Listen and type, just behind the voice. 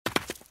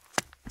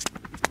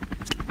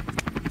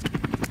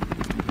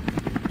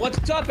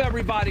What's up,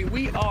 everybody?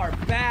 We are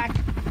back.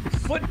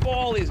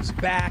 Football is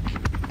back.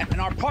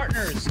 And our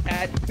partners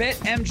at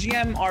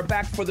BetMGM are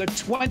back for the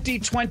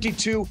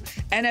 2022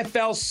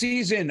 NFL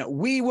season.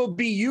 We will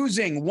be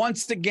using,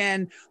 once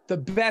again, the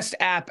best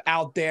app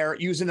out there,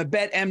 using the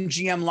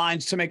BetMGM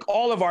lines to make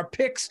all of our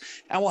picks.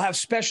 And we'll have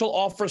special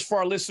offers for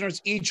our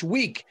listeners each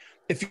week.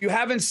 If you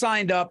haven't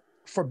signed up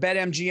for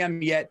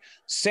BetMGM yet,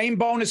 same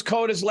bonus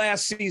code as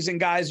last season,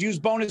 guys. Use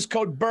bonus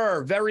code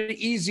BURR. Very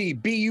easy,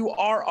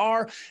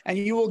 BURR, and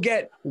you will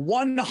get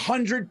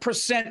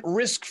 100%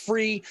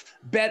 risk-free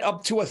bet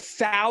up to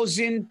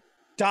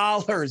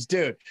 $1,000,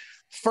 dude.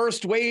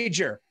 First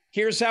wager.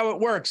 Here's how it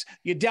works.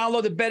 You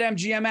download the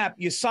BetMGM app.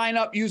 You sign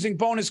up using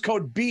bonus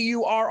code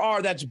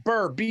BURR. That's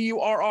BURR,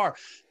 B-U-R-R.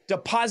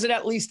 Deposit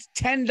at least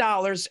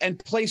 $10 and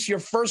place your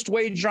first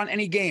wager on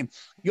any game.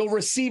 You'll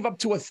receive up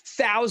to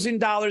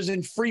 $1,000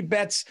 in free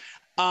bets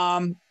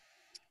in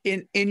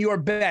your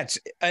bets.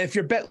 If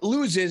your bet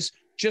loses,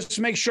 just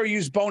make sure you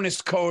use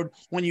bonus code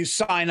when you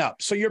sign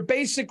up. So you're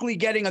basically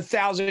getting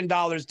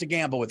 $1,000 to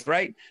gamble with,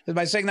 right? Am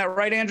I saying that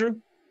right, Andrew?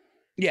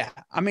 Yeah,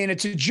 I mean,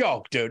 it's a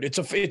joke, dude.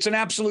 It's an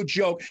absolute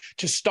joke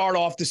to start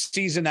off the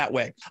season that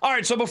way. All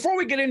right, so before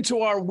we get into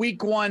our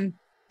week one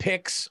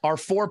picks, our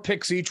 4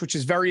 picks each, which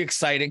is very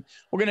exciting,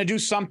 we're going to do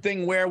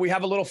something where we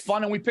have a little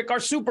fun and we pick our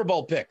Super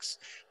Bowl picks.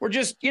 We're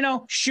just,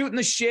 shooting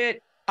the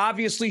shit,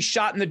 obviously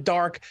shot in the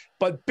dark.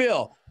 But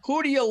Bill,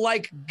 who do you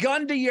like,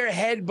 gun to your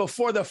head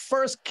before the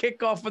first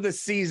kickoff of the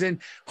season?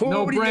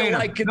 No brainer. Who do you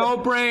like?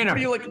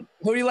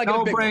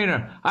 No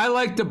brainer. I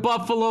like the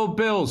Buffalo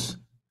Bills.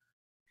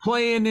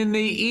 Playing in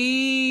the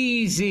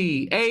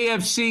easy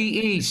AFC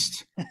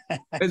East.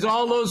 There's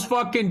all those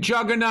fucking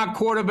juggernaut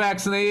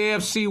quarterbacks in the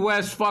AFC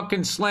West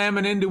fucking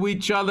slamming into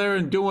each other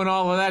and doing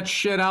all of that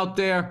shit out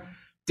there,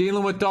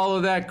 dealing with all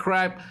of that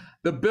crap.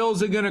 The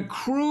Bills are going to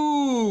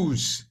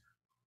cruise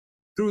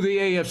through the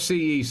AFC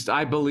East,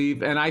 I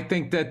believe. And I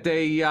think that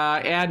they,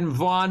 adding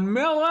Von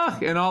Miller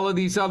and all of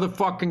these other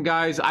fucking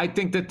guys, I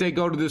think that they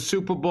go to the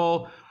Super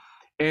Bowl.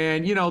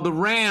 And, the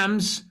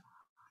Rams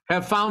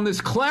have found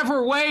this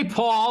clever way,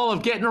 Paul,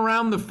 of getting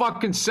around the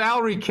fucking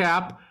salary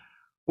cap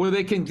where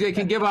they can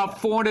give out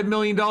 $400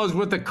 million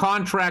worth of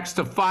contracts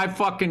to 5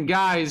 fucking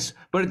guys,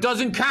 but it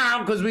doesn't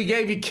count because we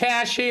gave you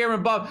cash here and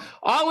above.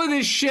 All of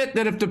this shit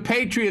that if the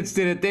Patriots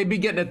did it, they'd be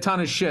getting a ton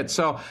of shit.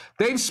 So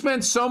they've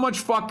spent so much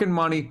fucking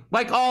money,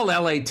 like all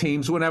LA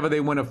teams whenever they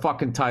win a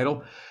fucking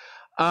title.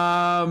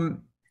 I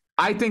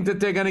think that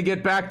they're going to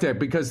get back there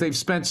because they've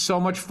spent so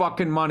much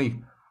fucking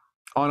money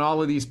on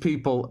all of these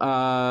people.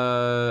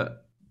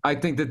 I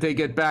think that they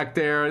get back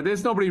there.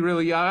 There's nobody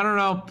really, I don't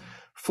know,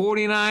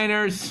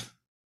 49ers.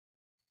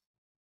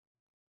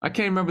 I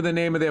can't remember the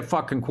name of their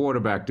fucking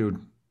quarterback, dude.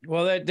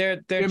 Well, they're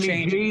Jimmy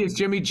changing. G? Is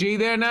Jimmy G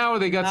there now, or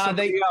they got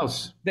somebody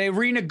else? They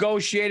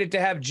renegotiated to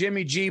have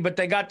Jimmy G, but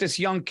they got this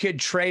young kid,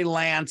 Trey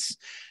Lance.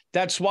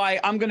 That's why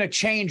I'm going to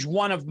change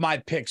one of my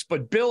picks.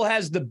 But Bill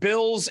has the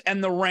Bills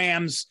and the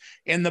Rams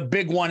in the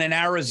big one in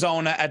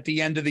Arizona at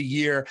the end of the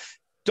year.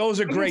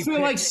 Those are great. I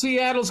feel like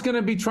Seattle's going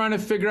to be trying to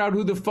figure out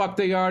who the fuck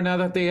they are now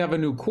that they have a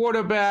new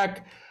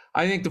quarterback.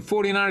 I think the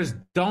 49ers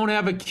don't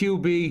have a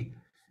QB.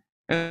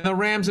 And the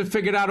Rams have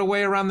figured out a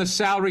way around the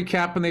salary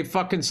cap, and they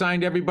fucking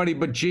signed everybody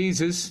but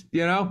Jesus,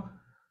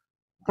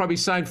 Probably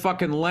signed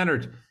fucking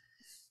Leonard.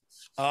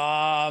 Yeah,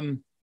 I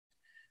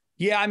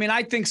mean,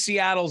 I think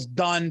Seattle's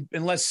done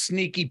unless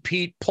Sneaky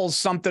Pete pulls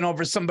something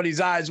over somebody's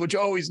eyes, which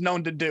always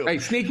known to do. Hey,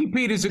 Sneaky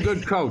Pete is a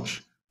good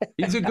coach.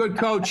 He's a good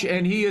coach,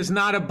 and he is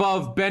not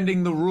above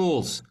bending the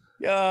rules.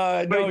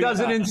 But he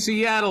does it in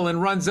Seattle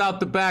and runs out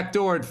the back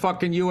door at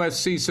fucking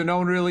USC, so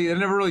they're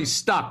never really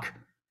stuck.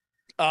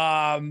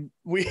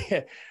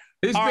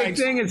 His big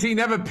thing is he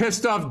never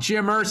pissed off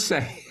Jim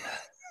Irsay.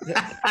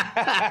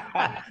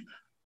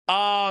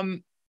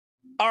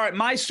 All right,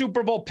 my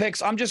Super Bowl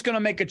picks, I'm just going to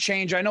make a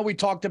change. I know we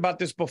talked about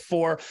this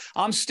before.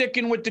 I'm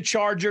sticking with the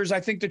Chargers. I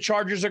think the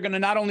Chargers are going to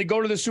not only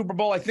go to the Super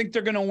Bowl, I think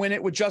they're going to win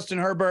it with Justin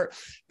Herbert.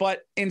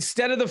 But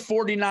instead of the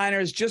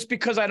 49ers, just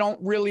because I don't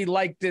really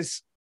like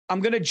this,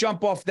 I'm going to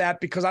jump off that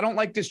because I don't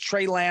like this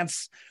Trey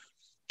Lance,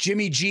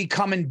 Jimmy G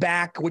coming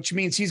back, which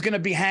means he's going to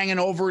be hanging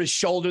over his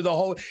shoulder the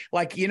whole,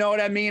 you know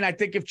what I mean? I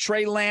think if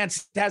Trey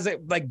Lance has a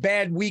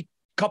bad week,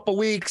 couple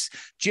weeks,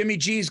 Jimmy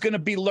G's going to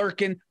be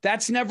lurking.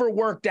 That's never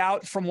worked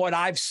out from what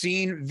I've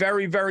seen.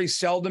 Very, very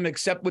seldom,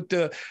 except with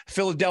the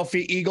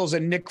Philadelphia Eagles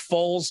and Nick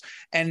Foles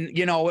and,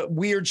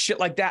 weird shit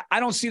like that. I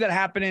don't see that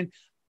happening.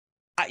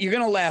 You're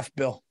going to laugh,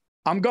 Bill.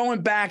 I'm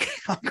going back.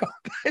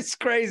 It's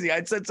crazy.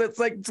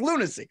 It's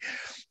lunacy.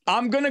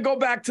 I'm going to go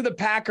back to the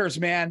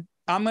Packers, man.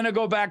 I'm going to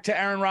go back to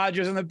Aaron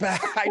Rodgers in the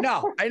back. I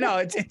know. I know.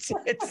 It's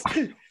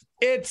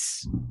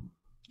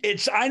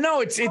Oh my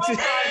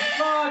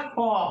God,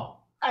 Paul.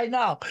 I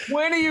know.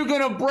 When are you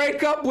going to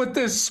break up with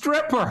this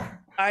stripper?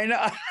 I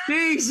know.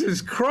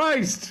 Jesus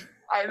Christ.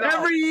 I know.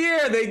 Every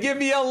year they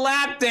give you a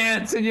lap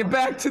dance and you're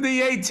back to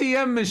the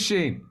ATM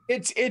machine.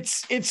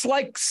 It's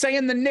like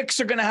saying the Knicks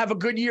are going to have a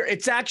good year.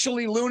 It's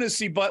actually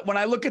lunacy. But when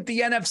I look at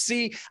the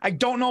NFC, I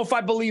don't know if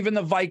I believe in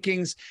the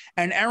Vikings.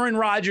 And Aaron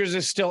Rodgers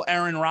is still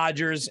Aaron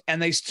Rodgers, and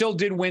they still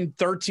did win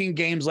 13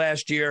 games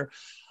last year.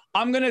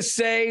 I'm going to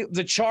say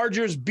the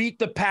Chargers beat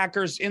the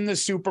Packers in the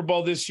Super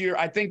Bowl this year.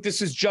 I think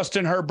this is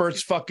Justin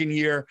Herbert's fucking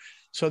year.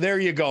 So there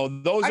you go.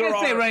 I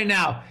can say right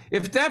now,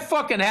 if that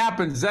fucking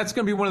happens, that's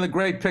going to be one of the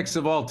great picks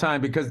of all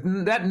time, because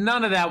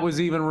none of that was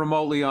even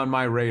remotely on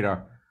my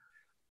radar.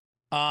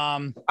 I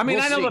mean,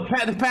 I know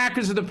the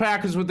Packers are the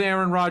Packers with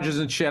Aaron Rodgers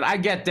and shit. I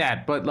get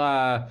that,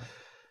 but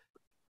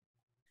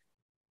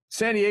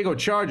San Diego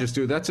Chargers,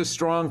 dude, that's a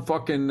strong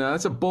fucking.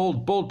 That's a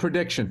bold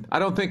prediction. I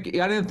didn't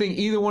think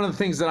either one of the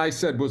things that I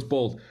said was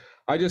bold.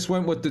 I just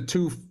went with the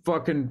two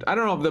fucking. I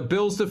don't know. The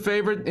Bills the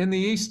favorite in the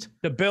East.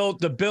 The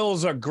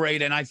Bills are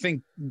great, and I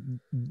think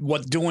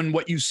doing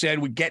what you said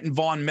with getting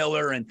Von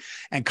Miller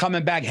and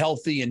coming back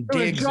healthy and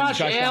Diggs.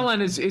 Josh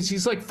Allen is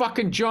he's like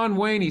fucking John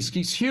Wayne.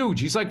 He's huge.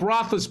 He's like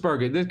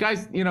Roethlisberger. This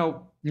guy's, you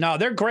know. No,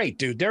 they're great,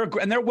 dude. They're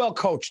well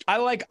coached. I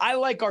like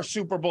our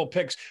Super Bowl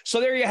picks. So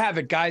there you have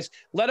it, guys.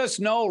 Let us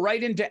know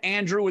right into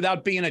Andrew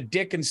without being a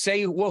dick and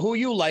say who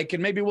you like,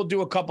 and maybe we'll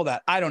do a couple of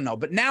that. I don't know,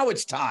 but now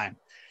it's time.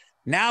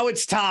 Now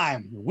it's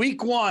time.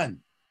 Week 1.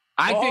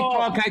 I think,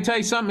 Paul, can I tell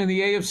you something? In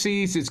the AFC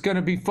East, it's going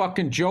to be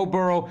fucking Joe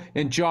Burrow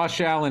and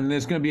Josh Allen. And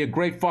there's going to be a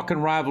great fucking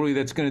rivalry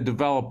that's going to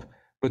develop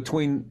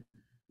between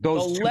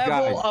those two guys. The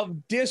level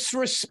of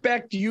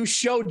disrespect you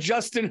show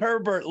Justin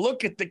Herbert.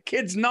 Look at the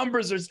kid's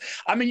numbers.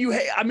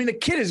 The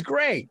kid is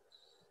great.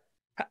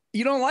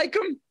 You don't like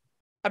him?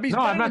 No,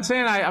 I'm not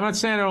saying I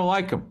don't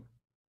like him.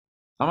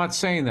 I'm not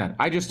saying that.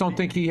 I just don't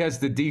think he has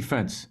the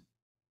defense.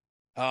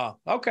 Oh,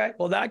 okay.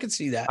 Well, I can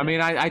see that. I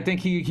mean, I think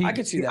I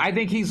can see that. I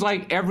think he's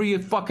like every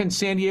fucking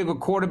San Diego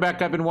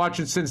quarterback I've been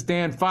watching since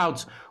Dan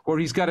Fouts, where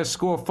he's got to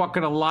score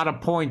fucking a lot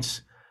of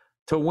points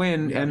to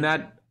win, and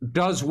that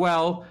does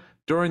well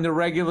during the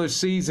regular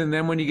season.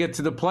 Then when you get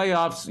to the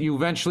playoffs, you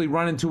eventually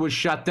run into a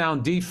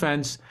shutdown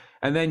defense,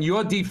 and then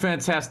your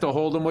defense has to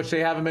hold them, which they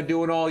haven't been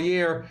doing all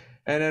year,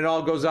 and it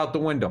all goes out the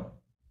window.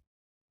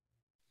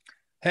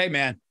 Hey,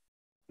 man.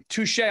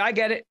 Touche. I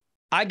get it.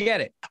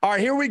 All right,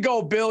 here we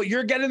go, Bill.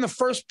 You're getting the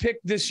first pick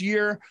this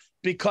year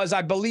because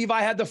I believe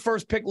I had the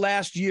first pick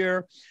last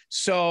year.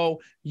 So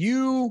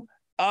you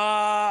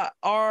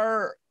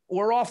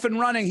we're off and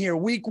running here.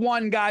 Week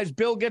 1, guys.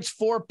 Bill gets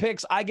 4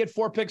 picks. I get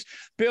 4 picks.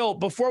 Bill,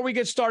 before we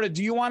get started,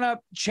 do you want to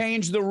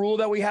change the rule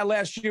that we had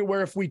last year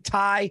where if we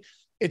tie,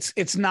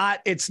 it's not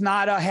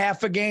a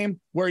half a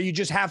game where you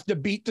just have to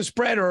beat the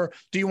spread, or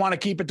do you want to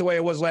keep it the way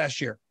it was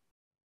last year?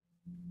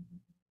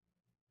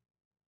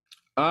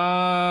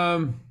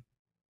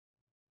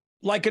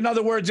 Like, in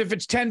other words, if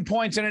it's 10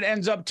 points and it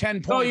ends up 10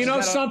 points. Oh, you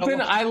know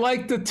something? I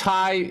like the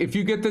tie. If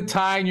you get the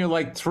tie and you're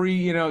like 3,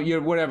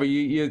 you're whatever.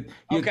 You're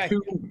okay.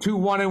 2,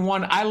 1 and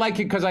 1. I like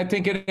it because I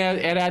think it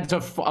adds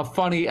a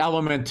funny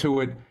element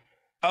to it.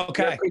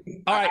 Okay.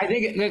 All right. I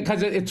think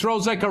because it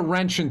throws like a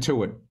wrench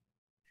into it.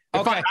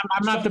 Okay.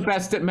 I'm not the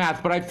best at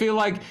math, but I feel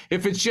like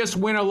if it's just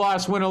win or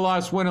loss,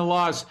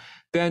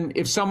 then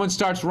if someone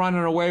starts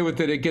running away with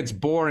it, it gets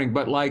boring.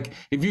 But like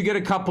if you get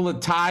a couple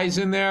of ties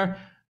in there,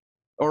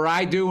 or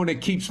I do, and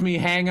it keeps me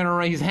hanging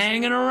around. He's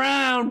hanging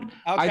around. Okay.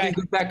 I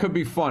think that could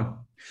be fun.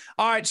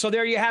 All right, so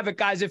there you have it,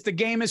 guys. If the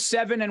game is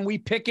 7 and we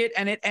pick it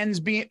and it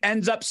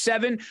ends up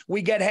 7,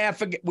 we get a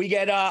half a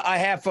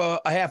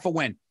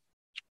win.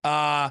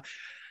 All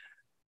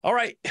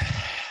right,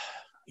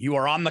 you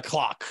are on the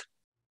clock.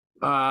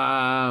 All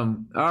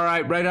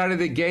right, right out of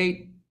the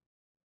gate.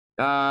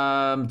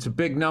 It's a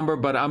big number,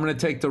 but I'm going to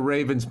take the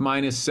Ravens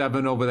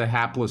 -7 over the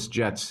hapless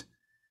Jets.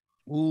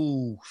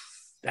 Ooh.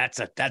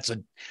 That's a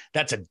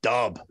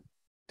dub.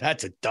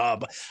 That's a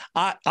dub.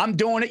 I'm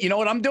doing it. You know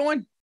what I'm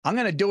doing? I'm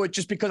going to do it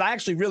just because I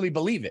actually really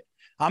believe it.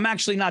 I'm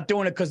actually not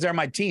doing it because they're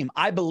my team.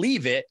 I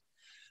believe it.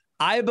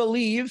 I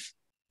believe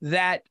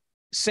that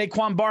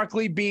Saquon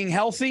Barkley being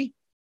healthy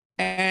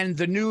and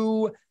the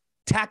new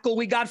tackle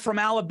we got from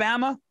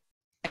Alabama,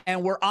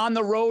 and we're on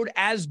the road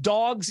as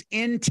dogs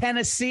in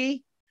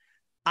Tennessee.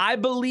 I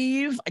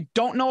believe, I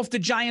don't know if the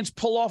Giants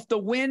pull off the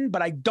win,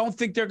 but I don't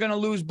think they're going to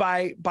lose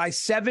by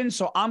 7.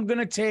 So I'm going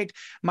to take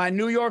my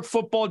New York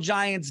Football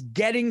Giants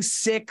getting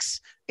 6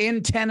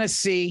 in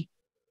Tennessee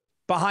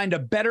behind a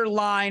better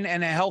line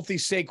and a healthy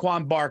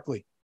Saquon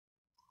Barkley.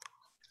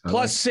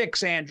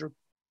 +6, Andrew.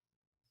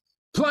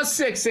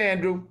 +6,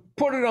 Andrew.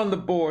 Put it on the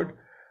board.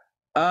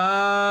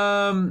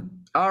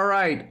 All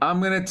right, I'm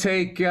going to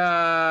take...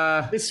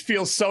 This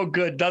feels so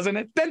good, doesn't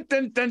it? Dun,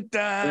 dun, dun,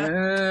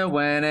 dun.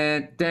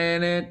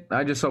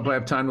 I just hope I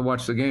have time to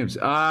watch the games.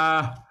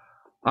 I'm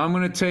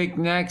going to take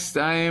next.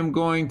 I am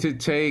going to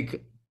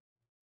take...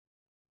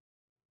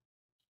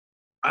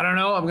 I don't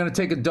know. I'm going to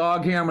take a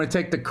dog here. I'm going to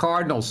take the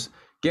Cardinals,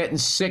 getting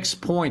 6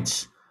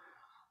 points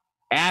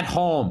at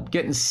home.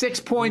 Getting 6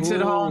 points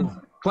at home,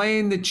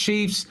 playing the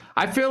Chiefs.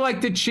 I feel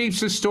like the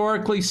Chiefs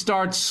historically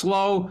start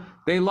slow.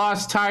 They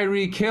lost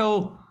Tyreek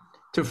Hill.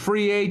 to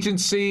free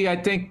agency. I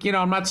think,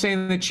 I'm not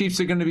saying the Chiefs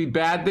are going to be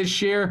bad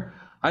this year.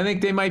 I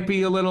think they might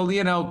be a little,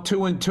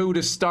 2-2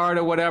 to start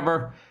or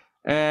whatever.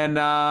 And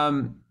I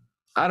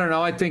don't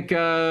know. I think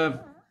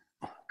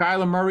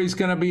Kyler Murray's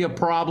going to be a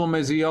problem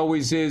as he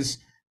always is.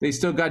 They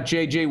still got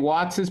J.J.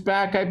 Watts is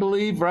back, I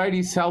believe, right?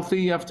 He's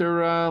healthy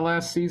after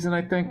last season,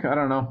 I think. I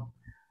don't know.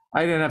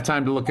 I didn't have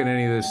time to look at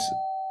any of this.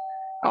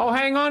 Oh,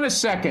 hang on a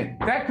second.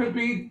 That could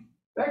be,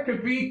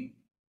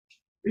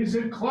 is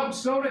it Club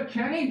Soda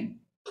Kenny?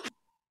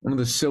 One of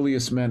the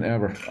silliest men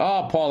ever.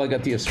 Oh, Paul, I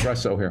got the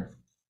espresso here.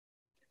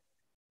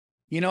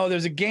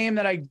 There's a game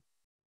that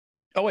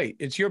oh, wait,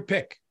 it's your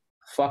pick.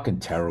 Fucking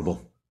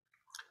terrible.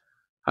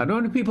 I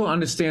don't think people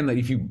understand that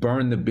if you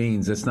burn the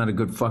beans, that's not a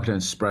good fucking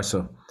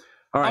espresso.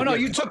 All right. Oh, no,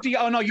 you took the,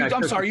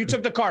 I'm sorry, you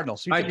took the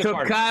Cardinals. I took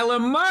Kyler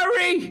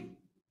Murray.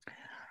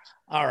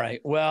 All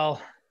right,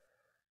 well,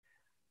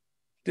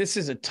 this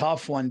is a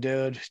tough one,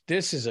 dude.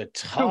 This is a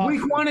tough.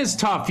 Week 1 is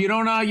tough. You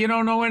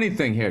don't know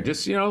anything here.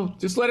 Just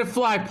let it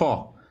fly,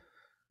 Paul.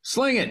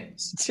 Sling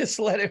it. Just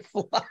let it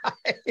fly.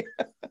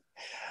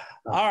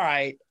 All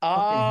right.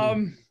 I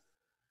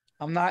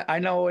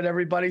know what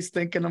everybody's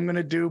thinking I'm going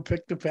to do.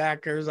 Pick the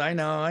Packers. I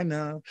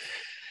know.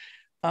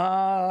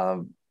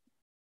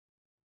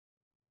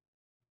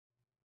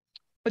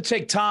 Let's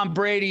take Tom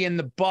Brady and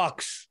the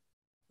Bucks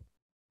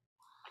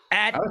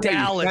at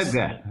Dallas.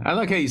 I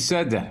like how you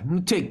said that. I'm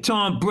going to take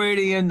Tom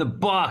Brady and the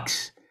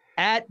Bucks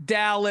at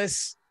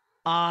Dallas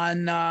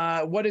on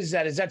what is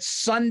that? Is that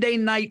Sunday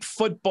Night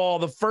Football?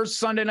 The first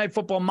Sunday Night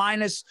Football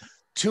minus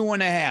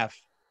 2.5.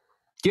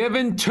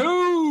 Given 2.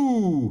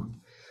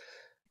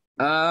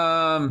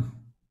 All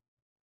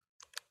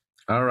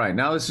right.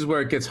 Now this is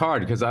where it gets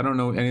hard because I don't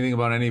know anything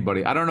about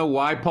anybody. I don't know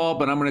why, Paul,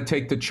 but I'm going to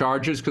take the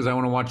Chargers because I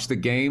want to watch the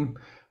game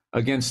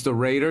against the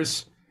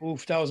Raiders.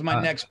 Oof, that was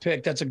my next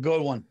pick. That's a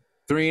good one.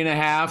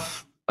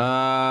 3.5.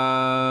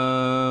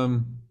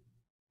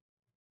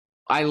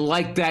 I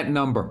like that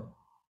number.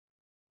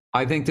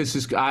 I think this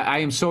is. I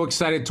am so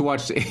excited to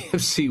watch the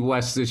AFC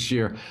West this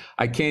year.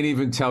 I can't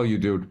even tell you,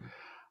 dude.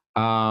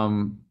 I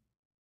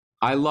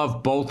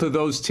love both of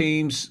those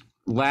teams.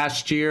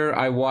 Last year,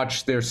 I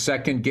watched their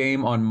second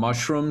game on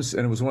mushrooms,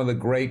 and it was one of the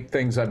great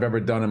things I've ever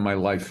done in my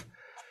life.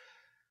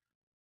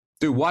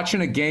 Dude,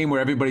 watching a game where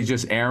everybody's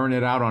just airing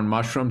it out on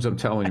mushrooms, I'm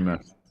telling you,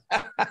 man.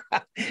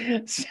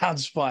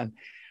 Sounds fun.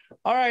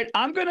 All right,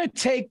 I'm gonna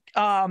take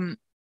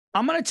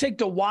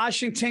the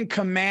Washington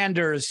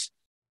Commanders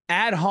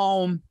at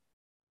home,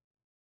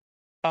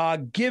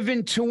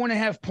 given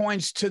 2.5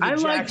 points to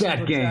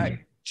the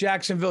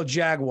Jacksonville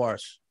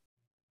Jaguars.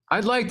 I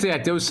like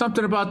that. There was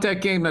something about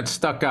that game that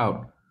stuck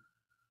out.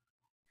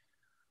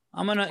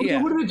 Who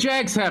do the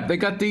Jags have? They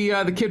got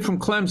the kid from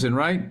Clemson,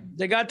 right?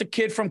 They got the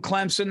kid from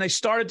Clemson. They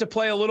started to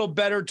play a little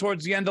better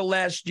towards the end of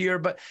last year,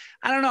 but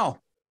I don't know.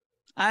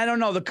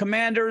 The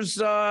Commanders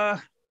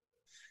got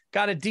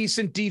a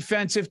decent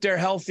defense if they're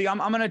healthy. I'm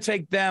going to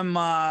take them.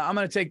 I'm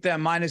going to take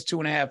them minus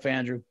 2.5,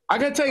 Andrew. I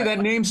got to tell you, that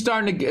name's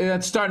starting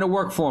to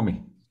work for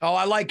me. Oh,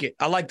 I like it.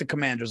 I like the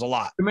Commanders a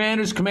lot.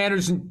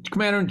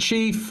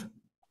 Commander-in-Chief.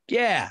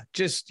 Yeah,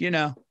 just,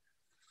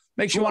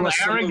 makes you want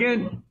to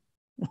arrogant.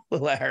 A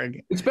little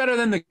arrogant. It's better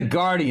than the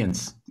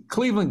Guardians.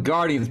 Cleveland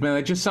Guardians, man.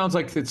 It just sounds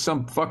like it's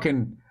some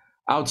fucking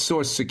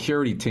outsourced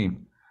security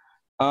team.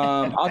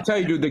 I'll tell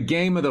you, dude, the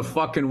game of the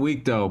fucking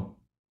week, though,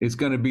 is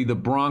going to be the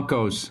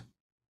Broncos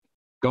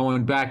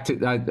going back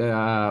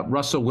to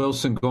Russell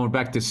Wilson going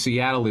back to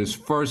Seattle, his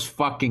first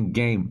fucking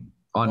game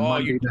on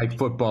Monday Night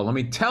Football.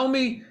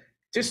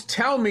 Just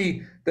tell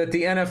me that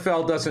the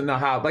NFL doesn't know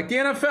how. Like the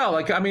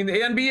NFL, the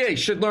NBA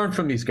should learn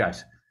from these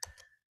guys.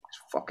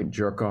 Fucking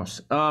jerk-offs.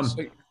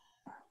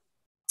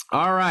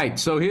 All right,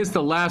 so here's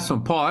the last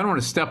one. Paul, I don't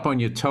want to step on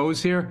your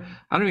toes here.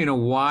 I don't even know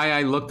why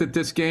I looked at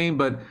this game,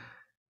 but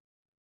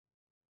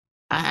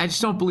I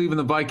just don't believe in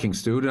the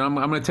Vikings, dude. And I'm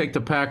going to take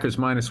the Packers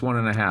minus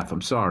 1.5.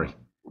 I'm sorry.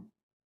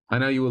 I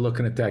know you were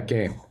looking at that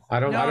game. I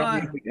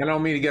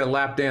don't mean to get a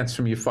lap dance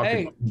from you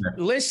fucking. Hey,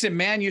 listen,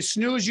 man, you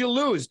snooze, you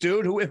lose,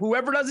 dude.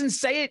 Whoever doesn't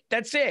say it,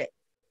 that's it.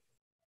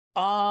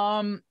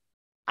 I'm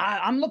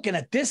looking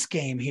at this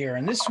game here,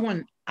 and this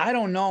one, I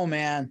don't know,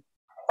 man.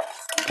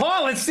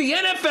 Paul, it's the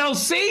NFL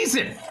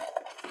season.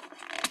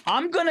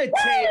 I'm gonna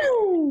take.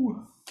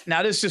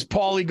 Now this is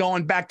Paulie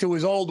going back to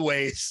his old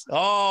ways.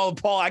 Oh,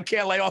 Paul, I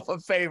can't lay off a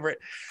favorite.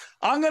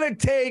 I'm gonna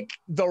take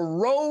the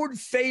road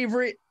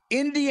favorite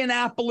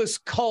Indianapolis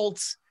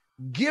Colts,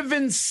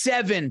 given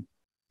 7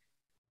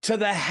 to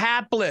the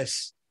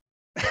hapless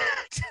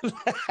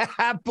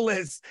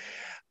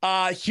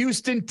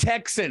Houston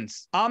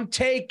Texans. I'm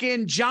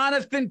taking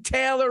Jonathan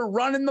Taylor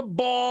running the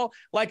ball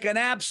like an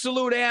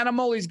absolute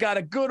animal. He's got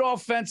a good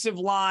offensive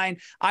line.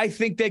 I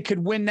think they could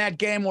win that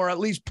game or at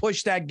least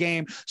push that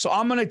game. So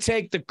I'm going to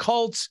take the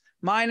Colts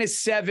minus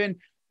 7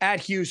 at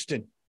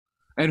Houston.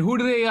 And who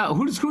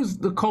does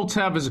the Colts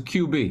have as a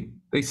QB?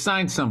 They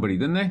signed somebody,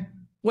 didn't they?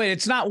 Wait,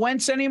 it's not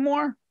Wentz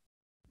anymore?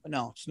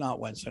 No, it's not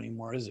Wentz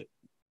anymore, is it?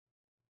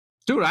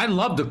 Dude, I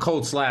loved the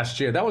Colts last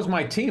year. That was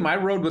my team. I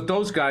rode with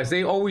those guys.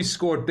 They always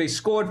scored. They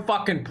scored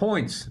fucking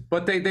points.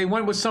 But they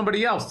went with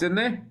somebody else, didn't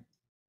they?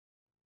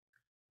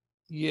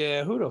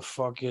 Yeah, who the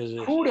fuck is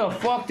it? Who the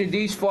fuck did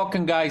these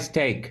fucking guys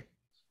take?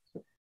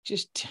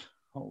 Just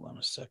hold on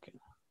a second.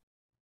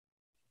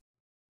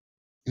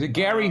 Is it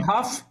Gary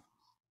Huff?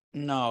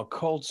 No,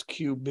 Colts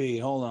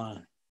QB. Hold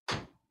on. Is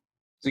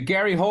it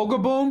Gary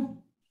Hogaboom?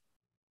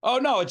 Oh,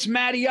 no, it's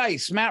Matty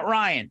Ice, Matt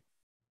Ryan.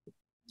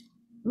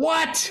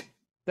 What?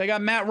 They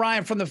got Matt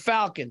Ryan from the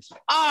Falcons.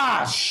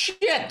 Ah,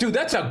 shit, dude,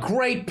 that's a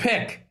great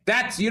pick.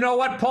 You know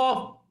what,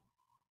 Paul?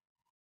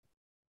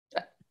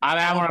 I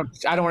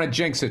don't want to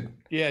jinx it.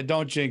 Yeah,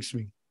 don't jinx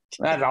me.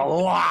 That's a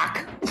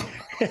lock.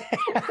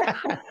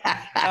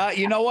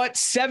 You know what?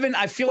 7.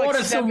 I feel Order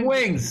like some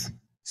wings.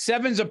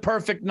 7's a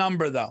perfect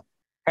number, though.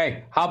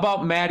 Hey, how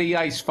about Matty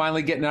Ice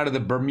finally getting out of the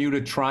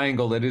Bermuda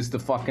Triangle that is the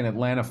fucking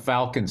Atlanta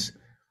Falcons?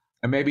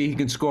 And maybe he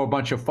can score a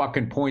bunch of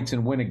fucking points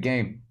and win a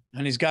game.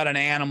 And he's got an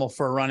animal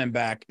for a running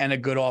back and a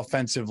good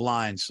offensive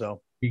line.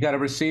 So you got a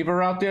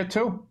receiver out there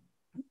too?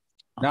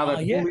 Now that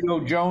Julio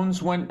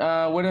Jones went,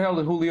 where the hell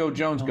did Julio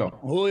Jones go?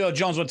 Julio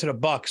Jones went to the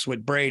Bucs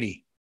with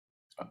Brady.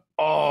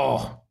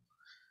 Oh,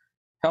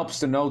 helps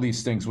to know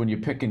these things when you're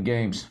picking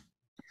games.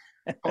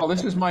 Oh,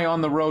 this is my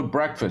on-the-road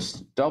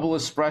breakfast. Double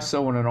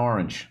espresso and an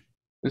orange.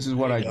 This is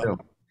what I do.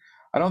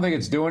 I don't think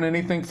it's doing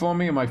anything for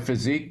me in my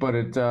physique, but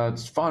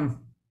it's fun.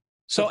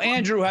 So,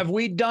 Andrew, have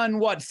we done,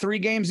 3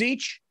 games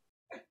each?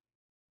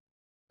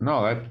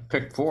 No, I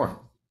picked 4.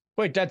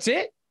 Wait, that's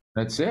it?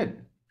 That's it.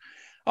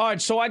 All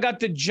right, so I got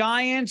the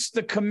Giants,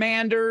 the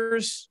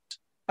Commanders.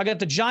 I got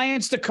the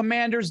Giants, the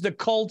Commanders, the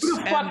Colts. Who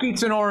the fuck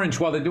eats an orange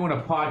while they're doing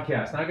a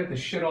podcast? And I got the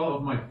shit all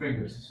over my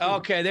fingers.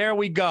 Okay, there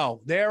we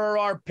go. There are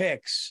our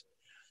picks.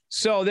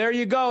 So there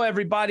you go,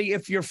 everybody.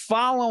 If you're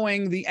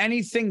following the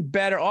Anything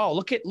Better,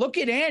 look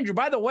at Andrew.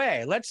 By the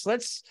way, let's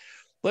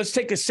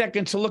take a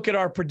second to look at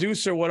our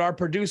producer. What our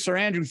producer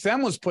Andrew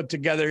Themlis put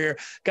together here.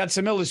 Got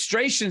some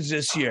illustrations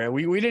this year.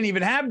 We didn't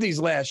even have these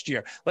last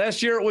year.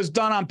 Last year it was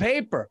done on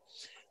paper.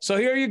 So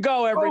here you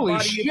go, everybody.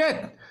 Holy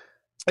shit!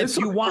 If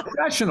you want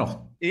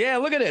professional. Yeah,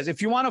 look at this.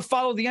 If you want to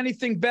follow the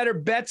Anything Better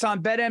bets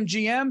on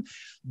BetMGM,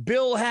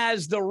 Bill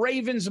has the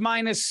Ravens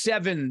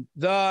 -7,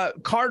 the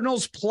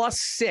Cardinals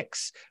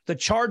 +6, the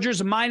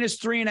Chargers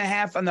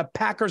 -3.5, and the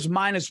Packers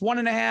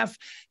 -1.5.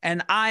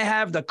 And I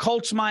have the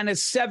Colts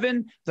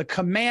 -7, the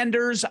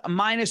Commanders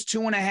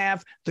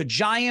 -2.5, the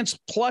Giants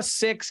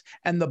 +6,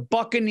 and the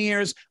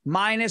Buccaneers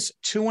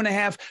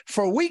 -2.5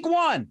 for week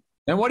 1.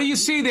 And what do you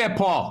see there,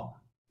 Paul?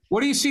 What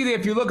do you see there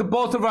if you look at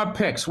both of our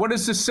picks? What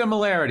is the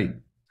similarity?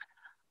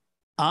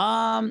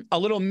 A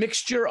little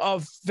mixture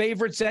of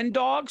favorites and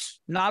dogs,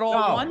 not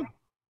all one.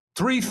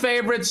 3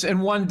 favorites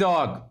and 1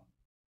 dog.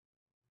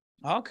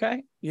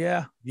 Okay.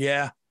 Yeah.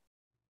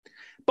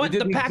 But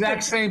the Packers,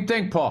 exact same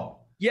thing,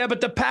 Paul. Yeah,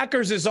 but the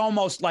Packers is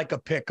almost like a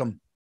pick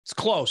 'em. It's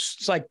close.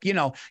 It's like,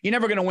 you're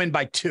never going to win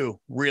by 2,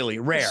 really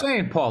rare. I'm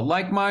saying, Paul,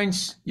 like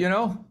minds,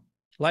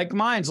 Like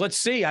minds. Let's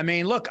see. I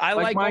mean, look, I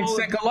like minds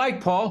think alike,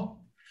 Paul.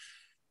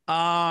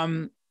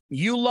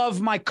 You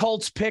love my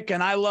Colts pick,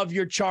 and I love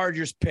your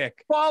Chargers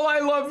pick. Paul, I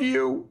love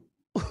you.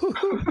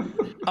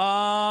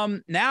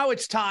 Now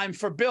it's time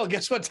for Bill.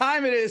 Guess what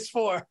time it is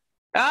for?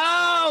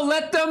 Oh,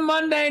 let the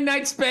Monday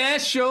night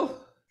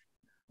special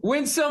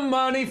win some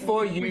money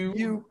for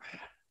you.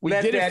 We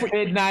did it for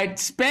midnight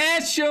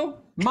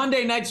special.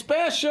 Monday night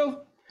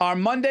special. Our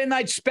Monday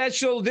night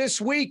special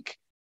this week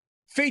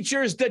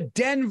features the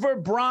Denver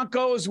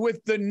Broncos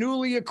with the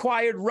newly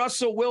acquired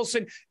Russell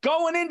Wilson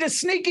going into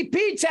Sneaky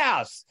Pete's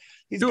house.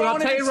 Dude, I'll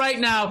tell you right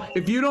now,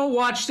 if you don't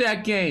watch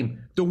that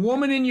game, the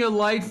woman in your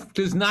life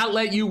does not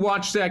let you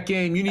watch that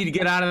game. You need to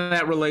get out of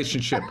that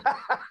relationship.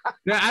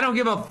 I don't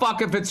give a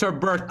fuck if it's her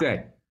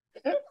birthday.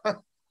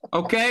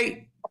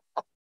 Okay?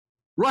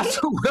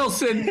 Russell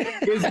Wilson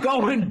is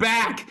going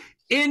back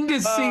into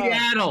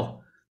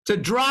Seattle to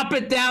drop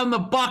it down the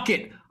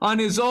bucket on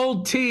his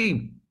old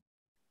team.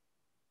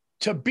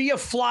 To be a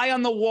fly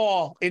on the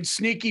wall in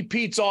Sneaky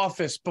Pete's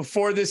office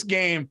before this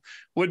game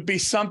would be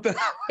something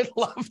I would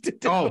love to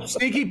do. Oh,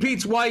 Sneaky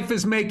Pete's wife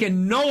is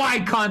making no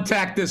eye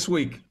contact this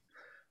week.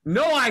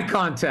 No eye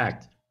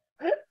contact.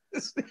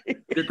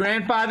 Your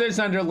grandfather's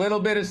under a little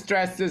bit of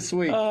stress this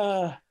week.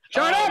 Shut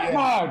up,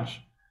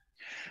 Marge.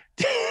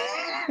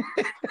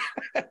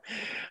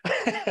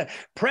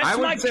 Press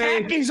my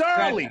khakis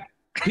early.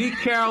 Pete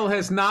Carroll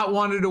has not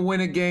wanted to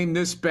win a game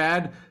this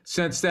bad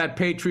since that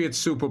Patriots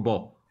Super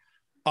Bowl.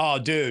 Oh,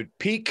 dude,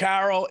 Pete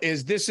Carroll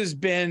he's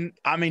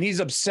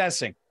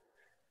obsessing.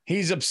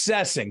 He's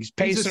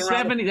pacing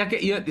around. You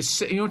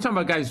know, talking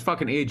about guys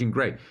fucking aging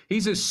great.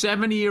 He's a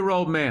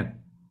 70-year-old man.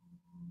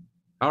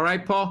 All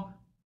right, Paul?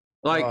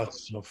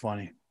 It's so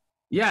funny.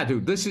 Yeah,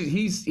 dude,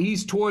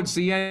 he's towards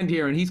the end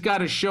here, and he's got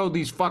to show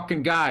these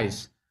fucking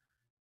guys.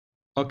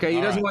 Okay,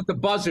 he doesn't want the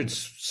buzzards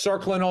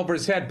circling over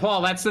his head.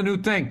 Paul, that's the new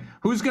thing.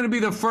 Who's going to be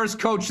the first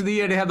coach of the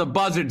year to have the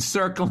buzzards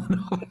circling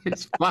over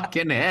his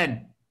fucking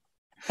head?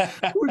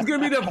 Who's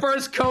going to be the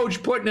first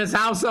coach putting his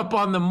house up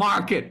on the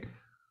market?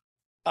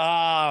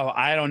 Oh,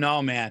 I don't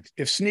know, man.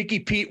 If Sneaky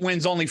Pete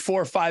wins only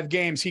 4 or 5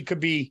 games, he could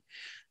be.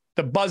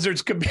 The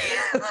Buzzards could be.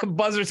 The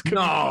Buzzards could be.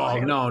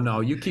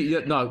 No. You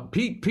keep no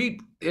Pete.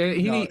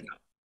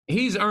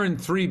 He's earned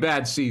 3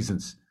 bad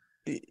seasons.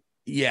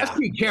 Yeah, that's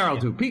Pete Carroll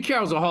too. Pete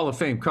Carroll's a Hall of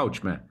Fame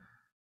coach, man.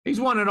 He's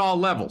won at all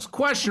levels.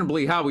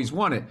 Questionably how he's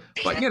won it,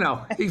 but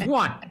he's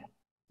won.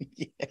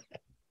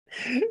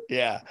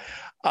 Yeah.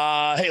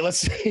 Hey,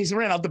 he's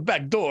ran out the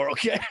back door,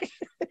 okay?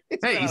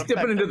 He's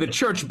dipping into the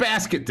church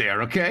basket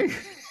there, okay?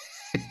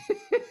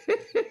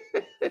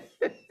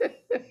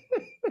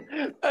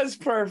 That's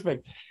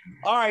perfect.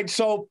 All right,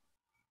 so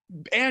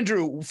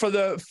Andrew, for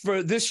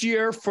this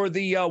year, for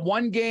the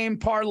 1-game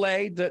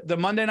parlay, the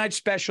Monday night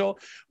special,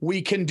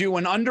 we can do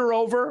an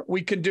under/over.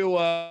 We can do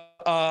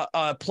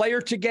a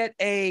player to get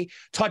a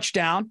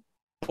touchdown,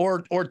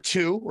 or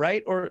 2,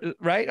 right? Or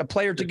right, a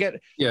player to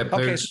get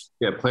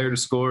player to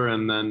score,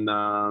 and then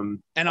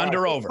and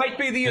under/over. Might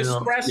be the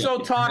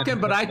espresso talking,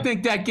 but I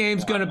think that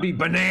game's going to be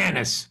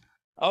bananas.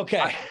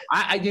 Okay,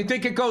 you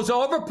think it goes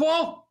over,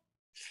 Paul?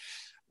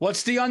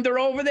 What's the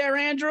under/over there,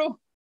 Andrew?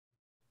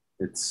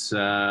 It's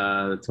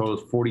the total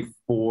is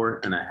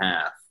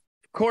 44.5. Of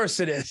course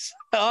it is.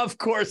 Of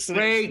course it is.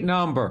 Great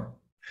number.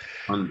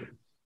 Under.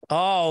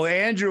 Oh,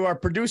 Andrew, our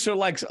producer,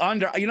 likes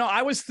under.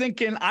 I was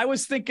thinking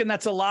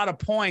that's a lot of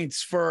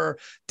points for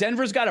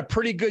Denver's got a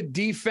pretty good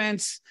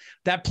defense.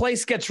 That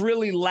place gets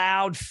really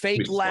loud,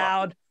 fake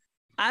loud.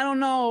 I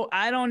don't know,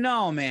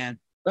 man.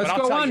 Let's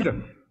go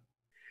under.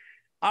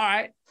 All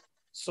right.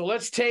 So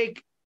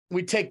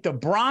we take the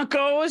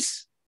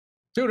Broncos.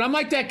 Dude, I'm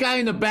like that guy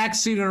in the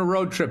backseat on a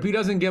road trip. He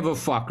doesn't give a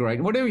fuck, right?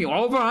 What are you,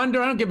 over,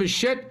 under? I don't give a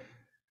shit.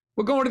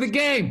 We're going to the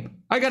game.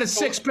 I got a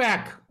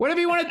 6-pack. Whatever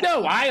you want to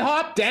do.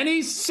 IHOP,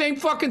 Denny's, same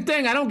fucking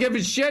thing. I don't give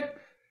a shit.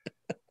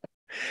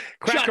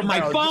 Shutting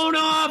my phone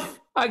off.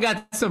 I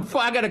got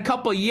a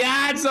couple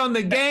yards on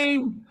the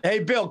game. Hey,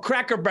 Bill,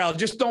 Cracker Barrel,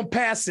 just don't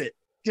pass it.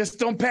 Just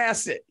don't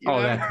pass it.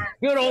 That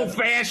good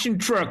old-fashioned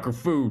trucker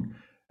food.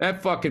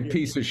 That fucking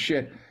piece of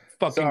shit.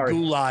 Fucking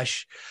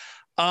goulash.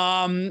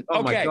 Oh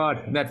my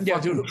God, that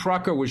fucking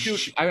trucker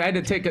was. I had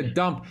to take a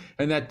dump,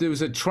 and there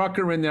was a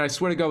trucker in there. I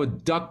swear to God,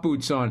 with duck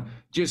boots on,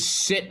 just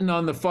sitting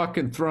on the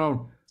fucking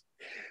throne.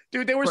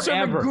 Dude, they were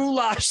serving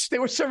goulash. They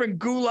were serving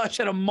goulash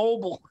at a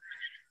mobile.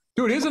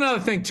 Dude, here's another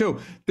thing too.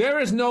 There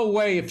is no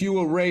way, if you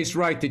were raised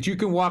right, that you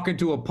can walk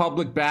into a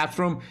public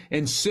bathroom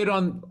and sit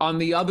on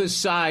the other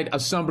side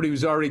of somebody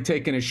who's already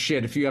taken a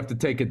shit. If you have to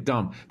take a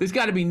dump, there's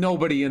got to be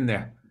nobody in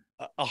there.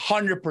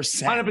 100%.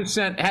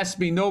 100% has to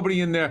be nobody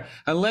in there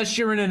unless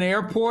you're in an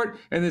airport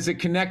and there's a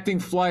connecting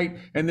flight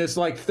and there's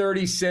like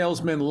 30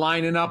 salesmen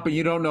lining up and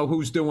you don't know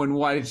who's doing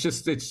what. It's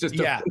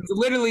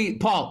literally,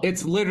 Paul,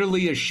 it's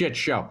literally a shit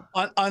show.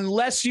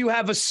 Unless you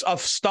have a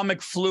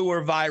stomach flu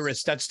or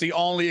virus. That's the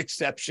only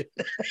exception.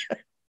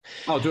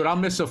 Oh, dude, I'll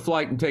miss a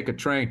flight and take a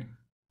train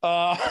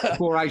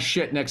before I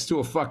shit next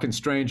to a fucking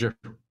stranger.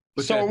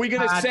 So are we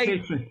going to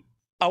say...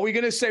 Are we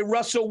going to say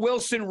Russell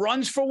Wilson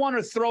runs for one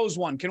or throws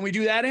one? Can we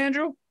do that,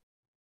 Andrew?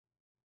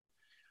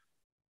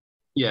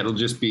 Yeah, it'll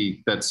just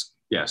be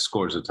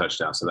scores a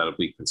touchdown, so that'll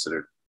be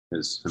considered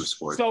him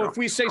scoring. So if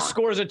we say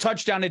scores a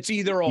touchdown, it's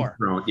either or.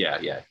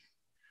 Yeah.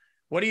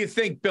 What do you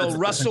think, Bill?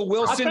 Russell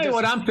Wilson? I'll tell you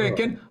what I'm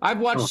thinking. I've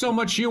watched so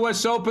much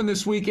U.S. Open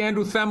this week.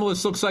 Andrew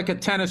Themelis looks like a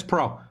tennis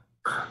pro.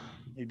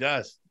 He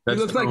does. He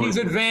looks like he's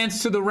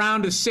advanced to the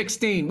round of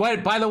 16.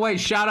 Wait, by the way,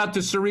 shout out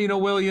to Serena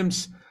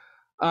Williams.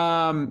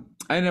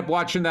 I ended up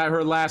watching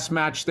her last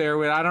match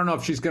there. I don't know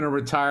if she's going to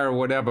retire or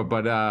whatever,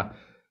 but it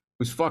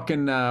was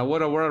fucking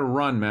what a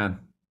run, man.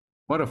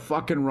 What a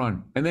fucking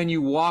run. And then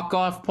you walk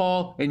off,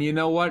 Paul, and you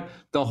know what?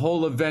 The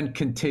whole event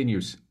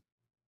continues.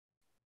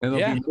 And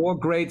there'll be more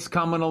greats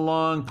coming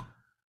along.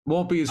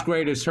 Won't be as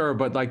great as her,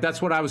 but like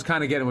that's what I was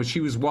kind of getting when she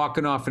was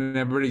walking off and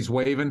everybody's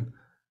waving.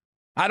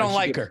 I don't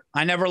like her.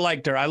 I never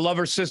liked her. I love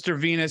her sister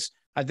Venus.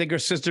 I think her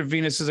sister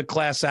Venus is a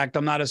class act.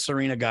 I'm not a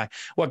Serena guy.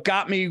 What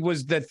got me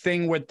was the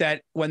thing with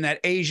when that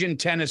Asian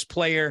tennis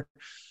player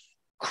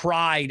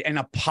cried and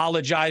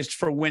apologized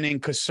for winning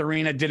because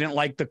Serena didn't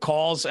like the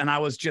calls. And I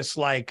was just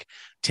like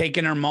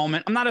taking her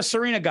moment. I'm not a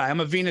Serena guy. I'm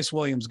a Venus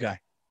Williams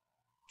guy,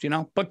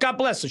 but God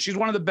bless her. She's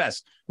one of the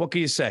best. What can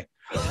you say?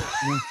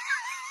 I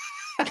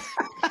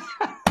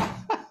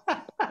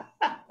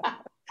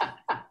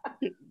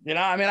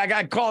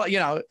got to call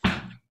it,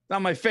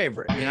 not my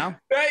favorite, Hey,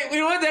 you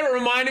know what that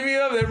reminded me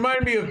of? That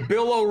reminded me of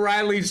Bill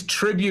O'Reilly's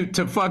tribute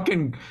to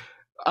fucking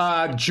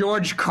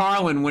George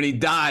Carlin when he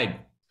died.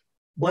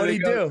 What did he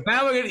do?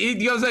 He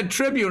goes that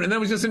tribute, and there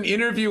was just an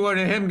interview of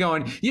him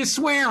going, "You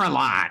swear a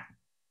lot.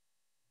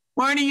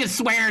 Why do you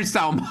swear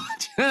so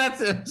much?"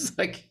 It's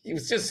like it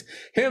was just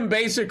him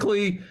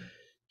basically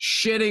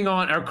shitting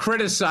on or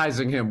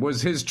criticizing him.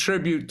 Was his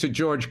tribute to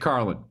George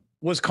Carlin?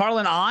 Was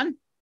Carlin on?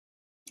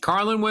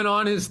 Carlin went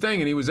on his thing,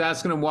 and he was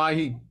asking him why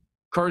he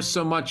cursed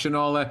so much and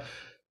all that.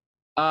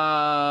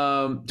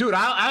 Dude,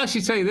 I'll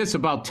actually tell you this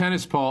about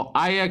tennis, Paul.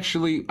 I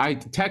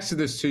texted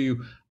this to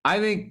you. I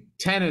think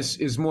tennis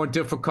is more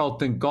difficult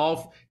than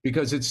golf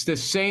because it's the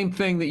same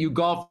thing that you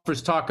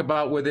golfers talk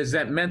about where there's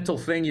that mental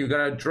thing. You got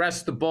to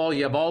address the ball.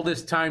 You have all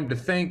this time to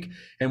think.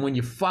 And when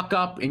you fuck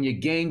up and your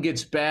game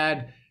gets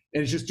bad,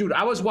 and it's just, dude,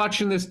 I was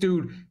watching this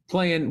dude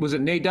playing, was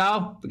it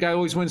Nadal? The guy who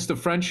always wins the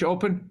French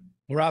Open?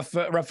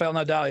 Rafael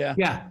Nadal, yeah.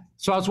 Yeah.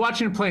 So I was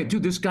watching him play.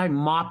 Dude, this guy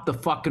mopped the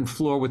fucking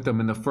floor with them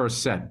in the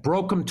first set.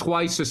 Broke him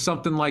twice or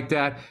something like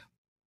that.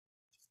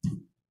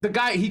 The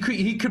guy,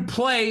 he could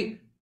play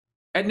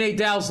at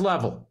Nadal's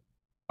level.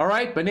 All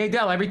right? But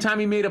Nadal, every time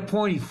he made a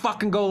point, he'd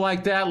fucking go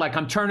like that, like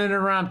I'm turning it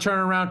around,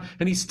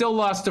 and he still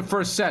lost the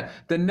first set.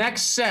 The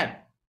next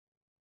set,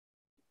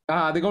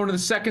 they go into the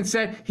second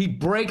set, he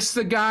breaks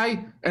the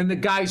guy, and the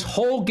guy's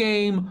whole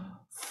game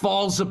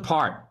falls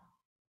apart.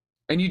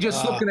 And you're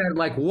just looking at it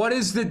like, what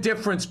is the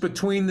difference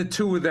between the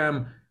two of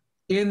them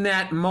in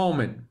that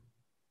moment?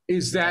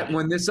 Is that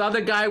when this other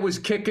guy was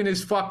kicking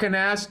his fucking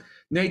ass,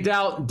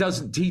 Nadal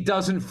doesn't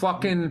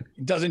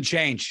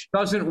change.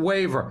 Doesn't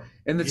waver.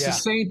 And it's the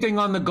same thing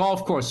on the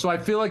golf course. So I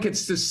feel like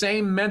it's the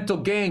same mental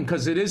game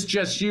because it is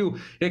just you,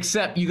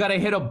 except you got to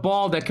hit a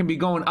ball that can be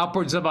going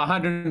upwards of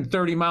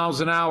 130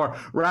 miles an hour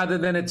rather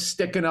than it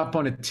sticking up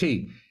on a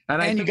tee.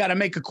 And you got to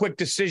make a quick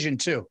decision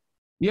too.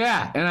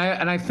 Yeah,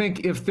 and I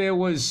think if there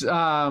was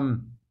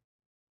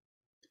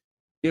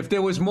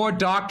more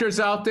doctors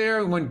out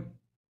there when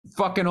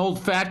fucking old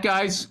fat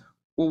guys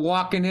were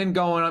walking in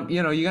going,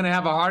 you're going to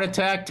have a heart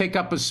attack, take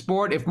up a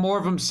sport. If more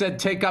of them said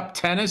take up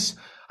tennis,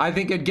 I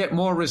think it'd get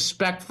more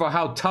respect for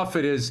how tough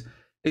it is.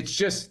 It's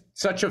just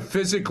such a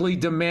physically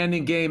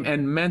demanding game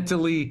and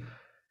mentally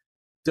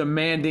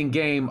demanding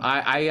game.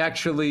 I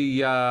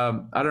actually, I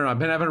don't know. I've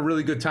been having a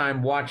really good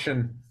time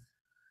watching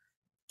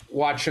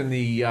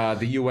the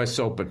U.S.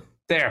 Open.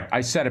 There,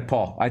 I said it,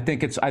 Paul. I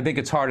think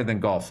it's harder than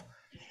golf.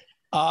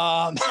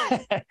 So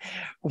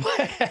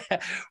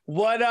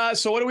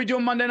what are we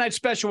doing Monday Night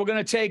Special? We're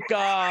gonna take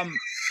my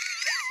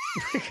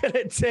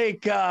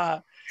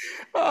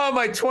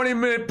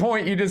 20-minute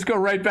point. You just go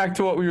right back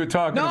to what we were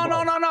talking about. No.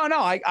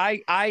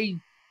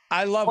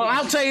 I love it. Well,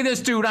 I'll tell you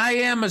this, dude. I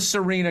am a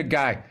Serena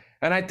guy,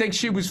 and I think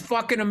she was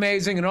fucking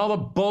amazing, and all the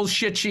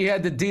bullshit she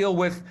had to deal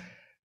with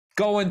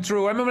going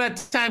through. I remember that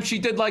time she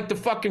did like the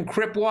fucking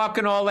crip walk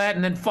and all that,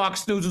 and then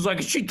Fox News was like,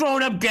 is she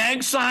throwing up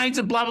gang signs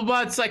and blah, blah,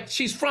 blah. It's like,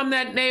 she's from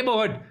that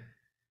neighborhood.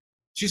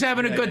 She's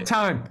having a good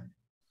time.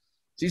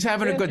 She's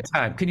having a good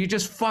time. Can you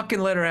just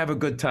fucking let her have a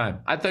good time?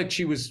 I thought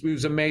she was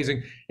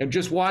amazing. And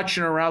just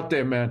watching her out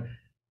there, man,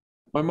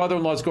 my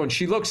mother-in-law's going,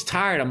 she looks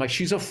tired. I'm like,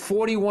 she's a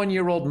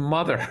 41-year-old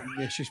mother.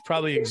 Yeah, she's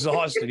probably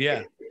exhausted,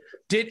 yeah.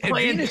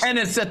 Playing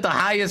tennis at the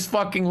highest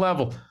fucking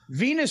level.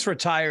 Venus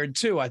retired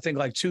too, I think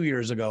like 2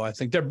 years ago. I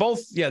think they're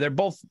both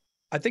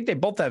I think they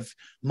both have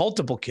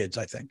multiple kids,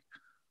 I think.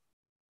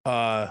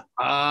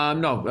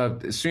 No,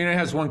 Serena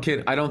has one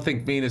kid. I don't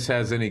think Venus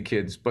has any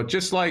kids, but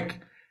just like,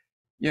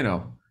 if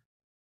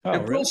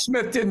really? Will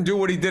Smith didn't do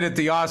what he did at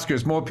the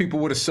Oscars, more people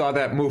would have saw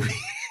that movie.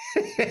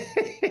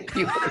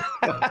 Dude,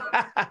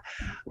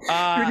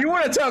 you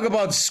want to talk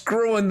about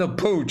screwing the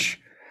pooch.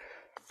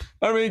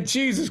 I mean,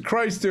 Jesus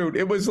Christ, dude.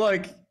 It was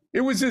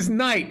his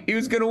night. He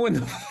was going to win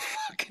the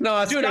fucking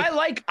Oscar. Dude,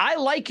 I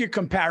like your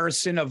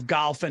comparison of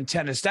golf and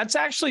tennis. That's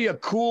actually a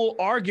cool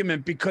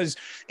argument because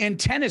in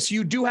tennis,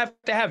 you do have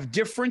to have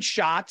different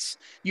shots.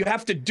 You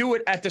have to do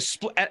it at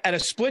a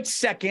split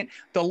second,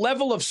 the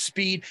level of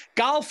speed.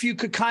 Golf, you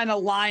could kind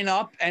of line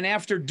up, and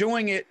after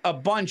doing it a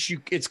bunch,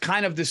 it's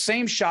kind of the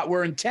same shot,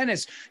 where in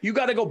tennis, you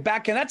got to go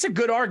back, and that's a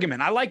good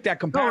argument. I like that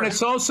comparison. No, and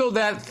it's also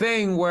that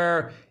thing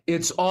where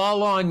it's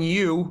all on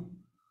you.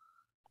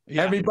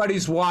 Yeah.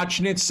 Everybody's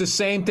watching. It's the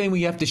same thing.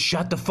 We have to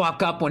shut the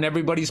fuck up when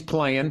everybody's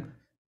playing.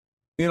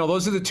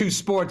 Those are the two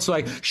sports.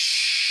 Like,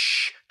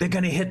 shh, they're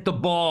going to hit the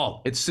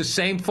ball. It's the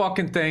same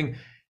fucking thing.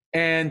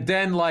 And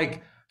then,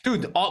 like,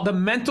 dude, all the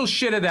mental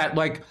shit of that,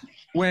 like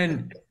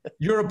when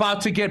you're about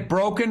to get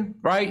broken,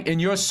 right?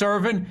 And you're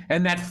serving,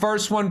 and that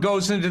first one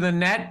goes into the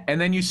net, and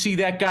then you see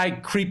that guy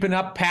creeping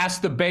up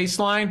past the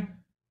baseline.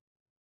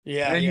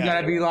 Yeah. And then you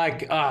got to be like,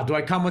 do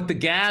I come with the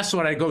gas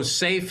or do I go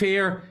safe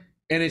here?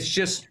 And it's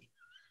just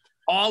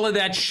all of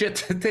that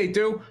shit that they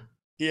do.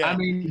 Yeah. I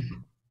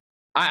mean,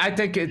 I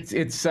think it's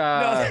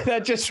No,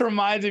 that just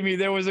reminded me.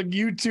 There was a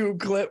YouTube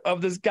clip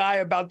of this guy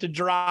about to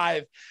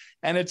drive,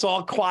 and it's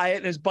all quiet,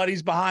 and his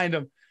buddy's behind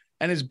him,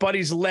 and his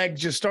buddy's leg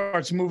just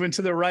starts moving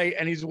to the right,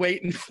 and he's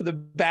waiting for the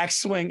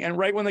backswing. And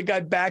right when the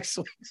guy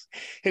backswings,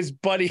 his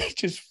buddy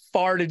just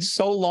farted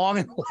so long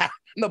and loud,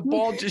 and the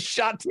ball just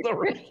shot to the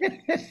right.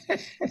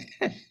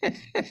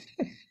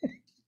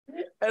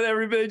 And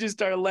everybody just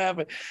started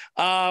laughing.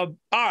 All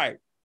right.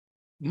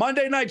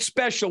 Monday Night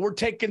Special. Are we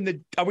taking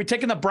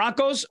the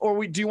Broncos,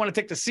 or do you want to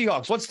take the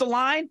Seahawks? What's the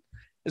line?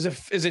 Is it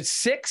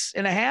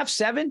 6.5,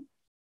 7?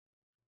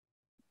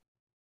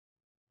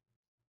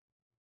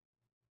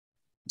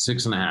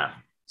 6.5.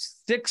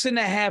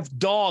 6.5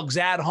 dogs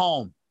at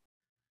home.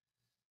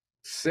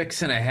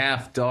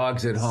 6.5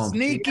 dogs at home.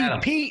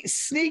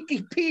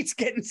 Sneaky Pete's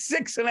getting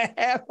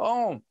 6.5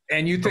 home.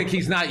 And you think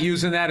he's not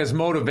using that as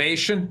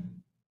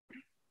motivation?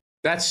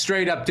 That's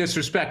straight up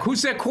disrespect.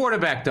 Who's their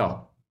quarterback,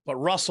 though? But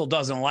Russell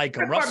doesn't like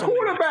him. That's Russell, my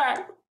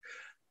quarterback.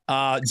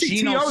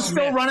 Geno T.O. Smith.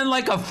 still running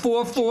like a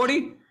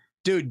 440?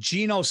 Dude,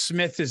 Geno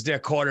Smith is their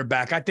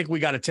quarterback. I think we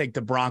got to take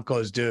the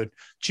Broncos, dude.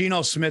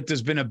 Geno Smith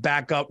has been a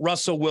backup.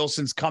 Russell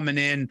Wilson's coming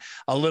in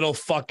a little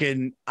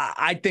fucking.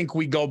 I think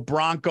we go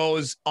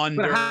Broncos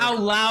under. But how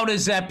loud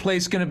is that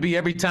place going to be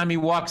every time he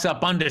walks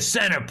up under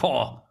center,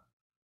 Paul?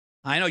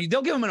 I know.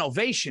 They'll give him an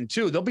ovation,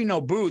 too. There'll be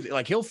no boo.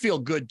 Like, he'll feel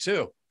good,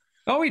 too.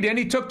 Oh, he didn't.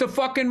 He took the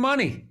fucking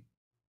money.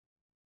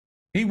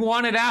 He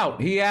wanted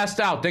out. He asked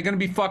out. They're going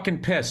to be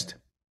fucking pissed.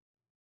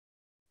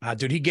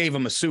 Dude, he gave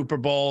him a Super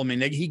Bowl. I mean,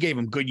 he gave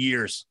him good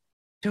years.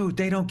 Dude,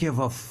 they don't give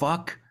a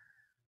fuck.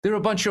 They're a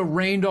bunch of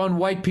rained-on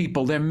white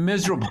people. They're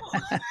miserable.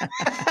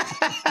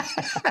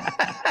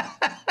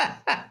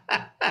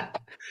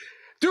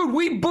 Dude,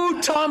 we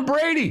booed Tom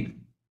Brady.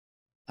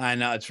 I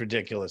know. It's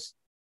ridiculous.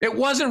 It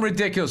wasn't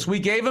ridiculous. We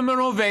gave him an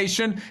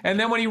ovation, and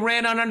then when he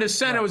ran on under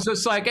center, it was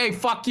just like, hey,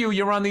 fuck you,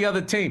 you're on the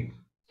other team.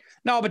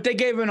 No, but they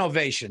gave him an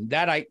ovation.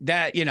 They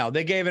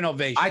gave an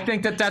ovation. I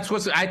think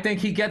I think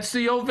he gets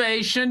the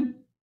ovation.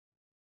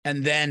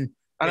 And then.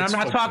 And I'm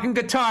not talking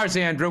guitars,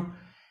 Andrew.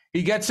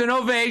 He gets an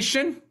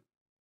ovation.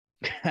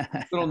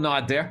 Little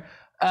nod there.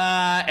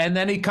 And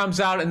then he comes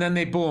out, and then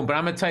they boo him. But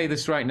I'm going to tell you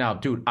this right now,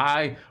 dude.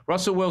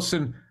 Russell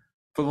Wilson,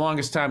 for the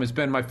longest time, has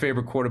been my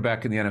favorite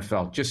quarterback in the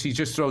NFL. He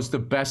just throws the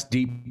best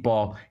deep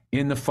ball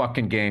in the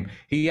fucking game.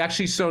 He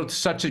actually throws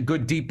such a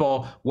good deep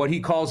ball. What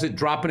he calls it,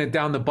 dropping it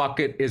down the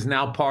bucket, is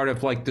now part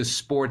of like the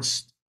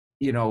sports,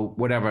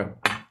 whatever,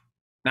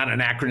 not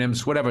an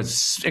acronyms, whatever,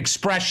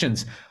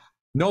 expressions.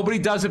 Nobody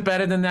does it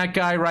better than that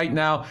guy right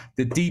now.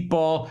 The deep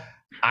ball.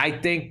 I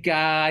think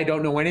I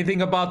don't know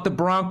anything about the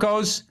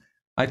Broncos.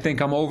 I think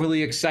I'm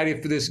overly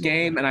excited for this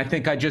game, and I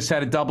think I just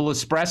had a double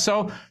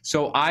espresso.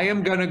 So I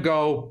am going to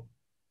go.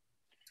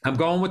 I'm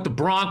going with the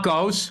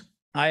Broncos.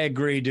 I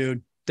agree,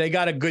 dude. They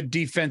got a good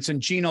defense,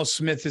 and Geno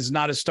Smith is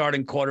not a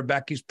starting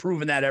quarterback. He's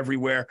proven that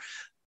everywhere.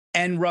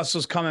 And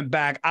Russell's coming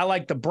back. I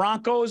like the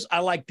Broncos. I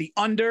like the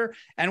under.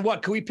 And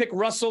what, can we pick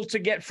Russell to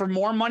get for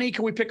more money?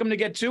 Can we pick him to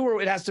get 2,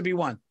 or it has to be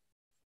 1?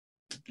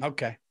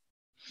 Okay.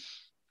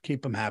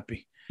 Keep him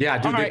happy. Yeah,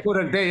 dude. Right.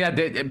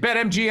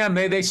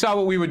 BetMGM, they saw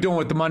what we were doing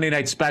with the Monday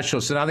Night Special,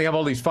 so now they have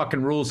all these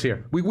fucking rules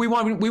here. We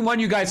won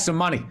you guys some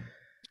money.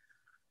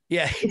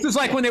 Yeah. This is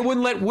like when they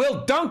wouldn't let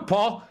Will dunk,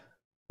 Paul.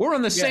 We're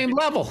on the same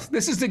level.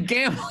 This is the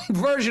gambling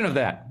version of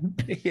that.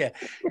 Yeah.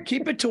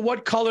 Keep it to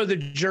what color the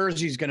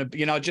jersey's going to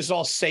be, just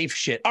all safe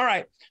shit. All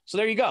right. So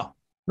there you go.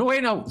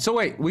 No. So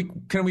wait,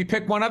 can we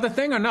pick one other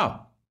thing or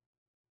no?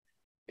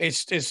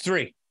 It's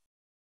 3.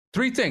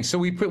 3 things. So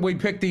we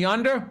picked the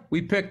under.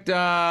 We picked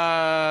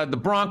the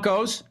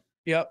Broncos.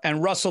 Yep.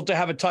 And Russell to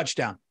have a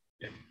touchdown.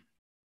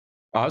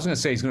 I was going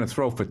to say he's going to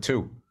throw for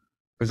 2.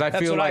 Because I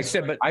feel like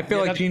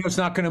Geno's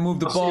not going to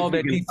move the ball.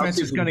 Their defense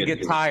is going to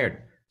get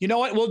tired. You know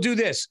what? We'll do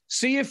this.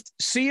 See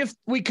if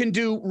we can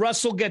do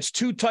Russell gets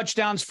 2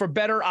 touchdowns for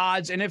better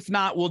odds, and if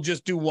not, we'll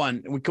just do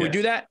 1. Can we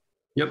do that?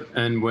 Yep.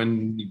 And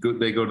when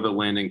they go to the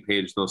landing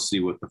page, they'll see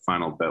what the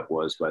final bet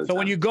was. So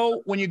when you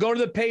go to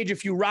the page,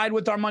 if you ride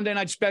with our Monday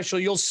Night Special,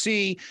 you'll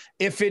see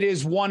if it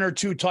is 1 or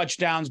 2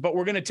 touchdowns. But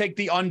we're going to take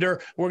the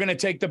under. We're going to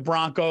take the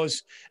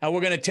Broncos, and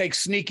we're going to take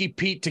Sneaky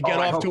Pete to get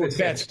off to a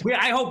bet.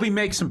 I hope he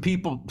makes some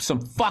people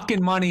some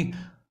fucking money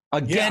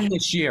again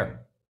this year.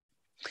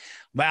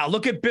 Wow,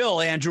 look at Bill,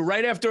 Andrew.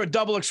 Right after a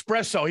double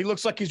espresso, he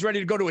looks like he's ready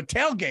to go to a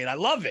tailgate. I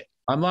love it.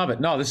 I love it.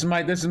 No, this is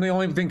the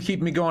only thing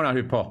keeping me going out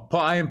here, Paul.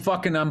 Paul, I'm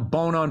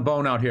bone on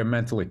bone out here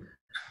mentally.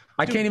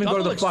 I can't even go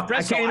to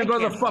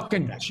the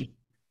fucking.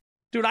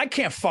 Dude, I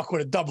can't fuck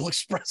with a double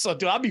espresso,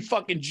 dude. I'll be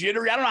fucking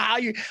jittery. I don't know how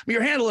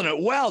you're handling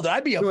it well. Dude,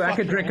 I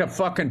could drink a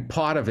fucking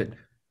pot of it.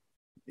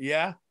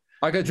 Yeah.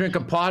 I could drink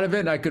a pot of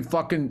it.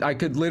 And I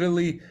could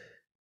literally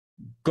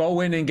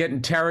go in and get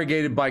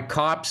interrogated by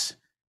cops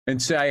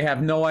and say I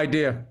have no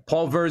idea.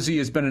 Paul Verzi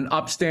has been an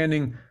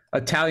upstanding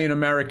Italian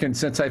American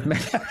since I've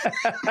met him.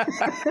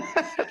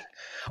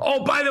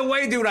 Oh, by the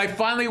way, dude, I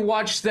finally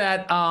watched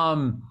that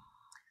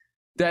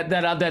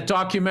that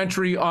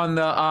documentary on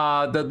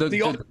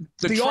the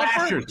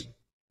Trashers.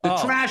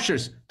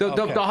 Trashers.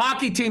 The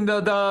hockey team,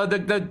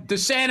 the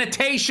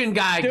sanitation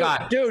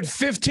guy Dude,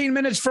 15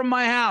 minutes from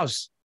my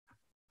house.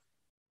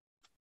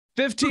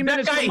 15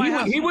 minutes from my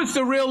house. He was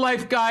the real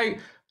life guy.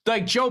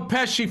 Like Joe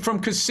Pesci from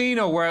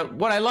Casino, where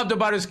what I loved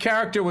about his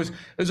character was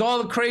all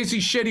the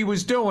crazy shit he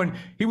was doing.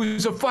 He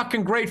was a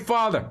fucking great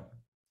father.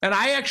 And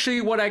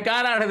what I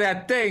got out of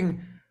that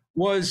thing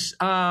was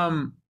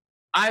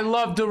I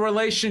loved the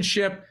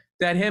relationship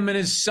that him and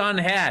his son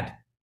had.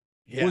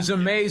 It was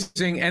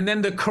amazing. And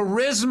then the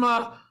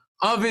charisma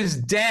of his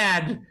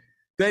dad,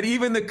 that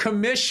even the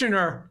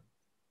commissioner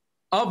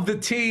of the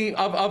team,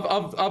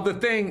 of the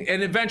thing,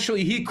 and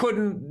eventually he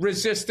couldn't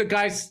resist the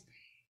guy's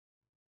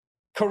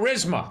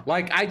charisma.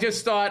 Like, I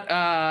just thought,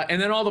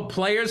 and then all the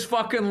players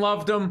fucking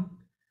loved him.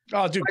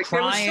 Oh, dude, like,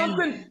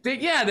 crying.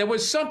 There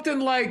was something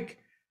like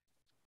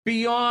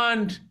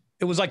beyond.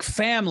 It was like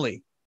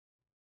family.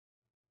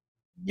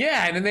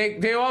 Yeah, and then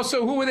they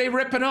also, who were they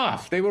ripping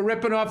off? They were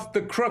ripping off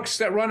the crooks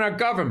that run our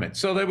government.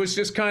 So there was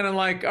just kind of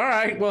like, all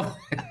right, well.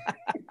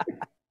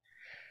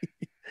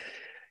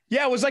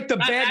 Yeah, it was like the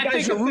bad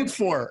guys you root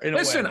for.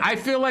 Listen, I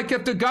feel like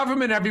if the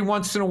government every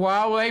once in a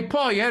while, hey,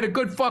 Paul, you had a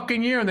good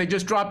fucking year and they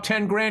just dropped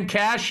 10 grand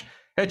cash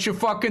at your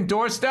fucking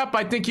doorstep,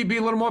 I think you'd be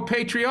a little more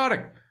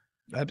patriotic.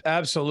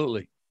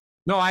 Absolutely.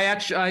 No, I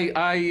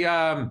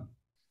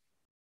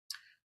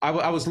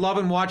was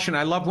loving watching.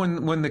 I love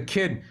when the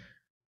kid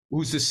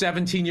who's the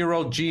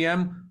 17-year-old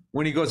GM,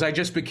 when he goes, I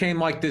just became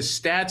like this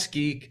stats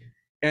geek,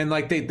 and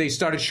like they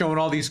started showing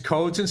all these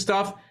codes and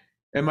stuff.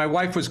 And my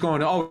wife was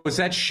going, oh, is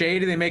that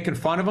shade? Are they making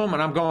fun of him?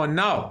 And I'm going,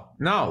 no,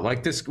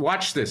 like this,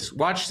 watch this.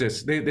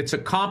 It's a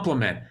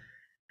compliment,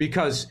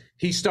 because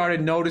he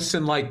started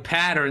noticing like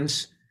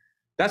patterns.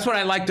 That's what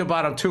I liked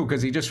about him too,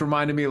 because he just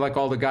reminded me of like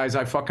all the guys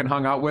I fucking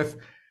hung out with,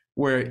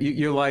 where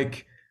you're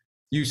like,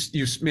 you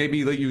maybe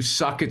you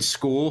suck at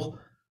school,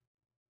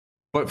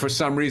 but for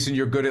some reason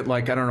you're good at,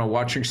 like, I don't know,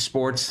 watching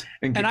sports.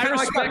 And I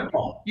respect,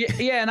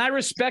 and I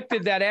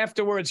respected that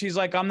afterwards. He's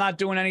like, I'm not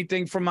doing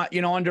anything for my,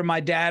 under my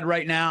dad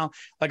right now.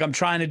 Like, I'm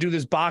trying to do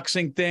this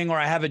boxing thing, or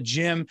I have a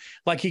gym.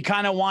 Like, he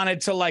kind of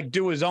wanted to like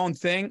do his own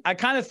thing. I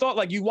kind of thought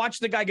like you watch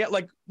the guy get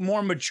like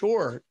more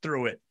mature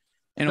through it.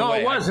 No,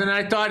 it was. And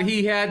I thought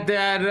he had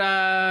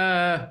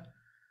that,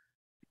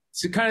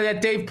 it's kind of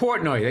that Dave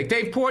Portnoy. Like,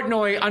 Dave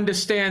Portnoy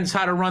understands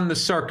how to run the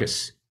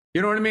circus.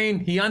 You know what I mean?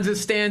 He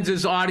understands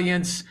his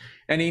audience.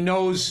 And he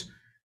knows,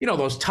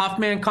 those tough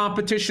man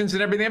competitions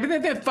and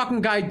everything that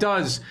fucking guy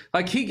does.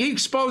 Like, he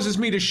exposes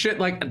me to shit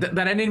like that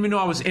I didn't even know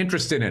I was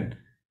interested in.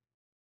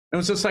 It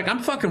was just like, I'm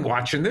fucking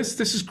watching this.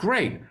 This is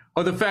great.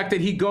 Or the fact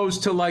that he goes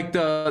to like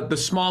the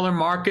smaller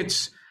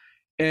markets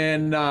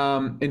and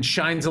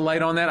shines a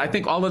light on that. I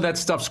think all of that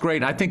stuff's great.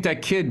 And I think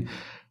that kid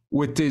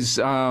with his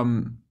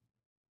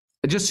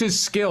just his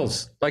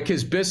skills, like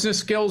his business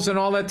skills and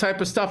all that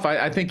type of stuff,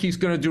 I think he's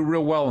going to do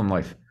real well in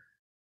life.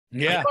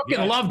 Yeah, I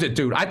fucking loved it,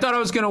 dude. I thought I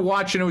was going to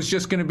watch and it was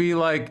just going to be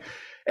like,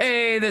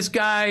 hey, this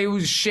guy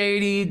who's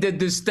shady did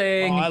this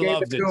thing. I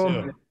loved it too.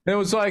 And it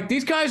was like,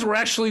 these guys were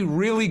actually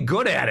really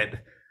good at it.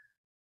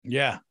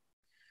 Yeah.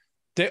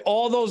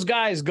 All those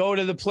guys go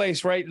to the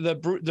place, right?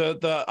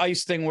 The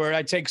ice thing where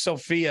I take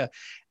Sophia.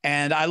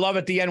 And I love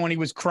at the end when he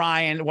was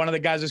crying, one of the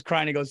guys was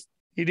crying. He goes,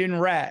 he didn't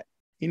rat.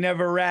 He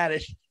never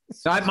ratted.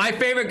 My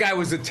favorite guy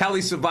was the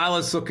Telly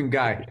Savalas looking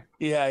guy.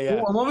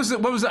 Yeah. What was it?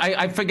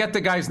 I forget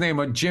the guy's name,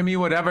 or Jimmy,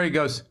 whatever. He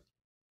goes,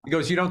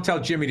 you don't tell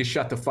Jimmy to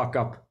shut the fuck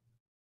up.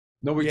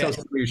 Nobody tells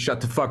Jimmy to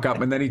shut the fuck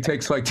up. And then he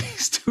takes like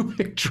these two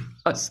big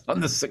draws on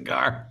the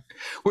cigar.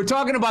 We're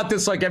talking about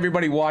this like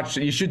everybody watched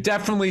it. You should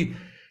definitely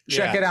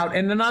check it out.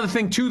 And another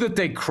thing too that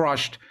they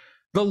crushed,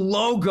 the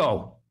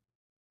logo.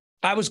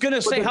 I was going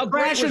to say, how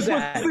great was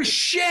that? The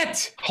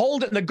shit.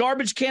 Hold it. The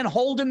garbage can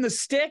holding the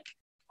stick.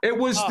 It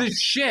was the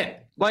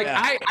shit. Like,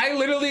 I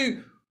literally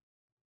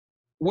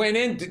went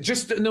in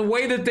just in the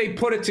way that they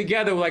put it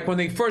together. Like, when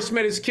they first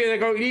met his kid, I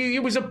go, he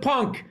was a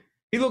punk.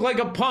 He looked like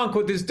a punk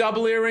with his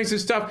double earrings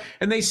and stuff.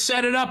 And they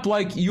set it up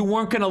like you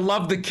weren't going to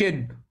love the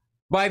kid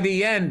by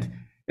the end.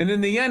 And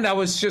in the end, I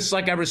was just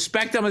like, I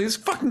respect him. This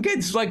fucking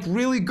kid's like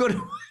really good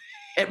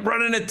at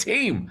running a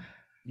team.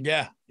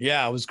 Yeah,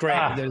 it was great.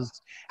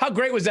 How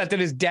great was that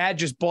his dad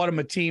just bought him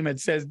a team and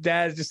says,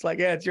 Dad's just like,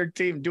 yeah, it's your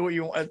team. Do what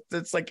you want.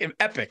 It's like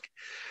epic.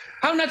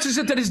 How nuts is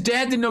it that his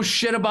dad didn't know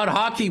shit about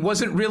hockey,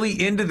 wasn't really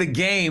into the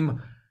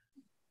game,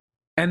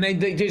 and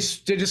they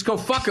just go,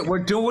 fuck it, we're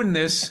doing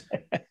this.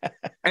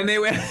 And they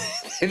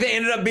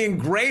ended up being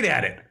great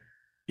at it.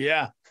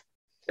 Yeah.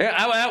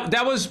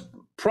 That was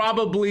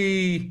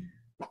probably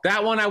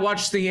that one. I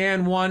watched the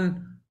Ann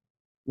one.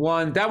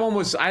 That one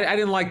was I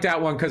didn't like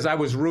that one because I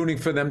was rooting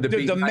for them to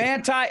beat the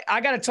Manti. I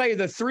got to tell you,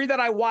 the three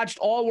that I watched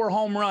all were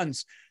home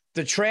runs.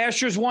 The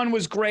Trashers one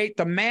was great.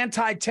 The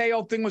Manti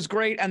Te'o thing was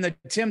great, and the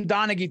Tim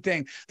Donaghy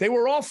thing. They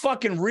were all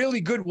fucking really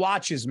good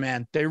watches,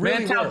 man. They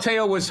really were. Manti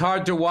Te'o was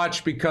hard to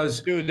watch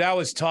because, dude, that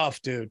was tough,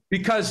 dude.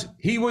 Because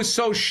he was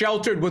so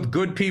sheltered with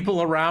good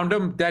people around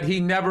him that he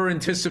never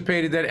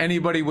anticipated that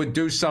anybody would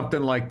do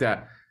something like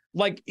that.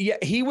 Like, yeah,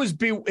 he was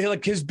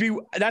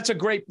that's a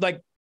great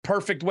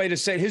perfect way to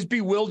say it. His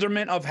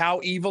bewilderment of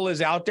how evil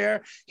is out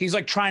there. He's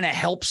like trying to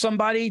help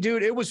somebody,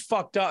 dude. It was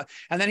fucked up.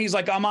 And then he's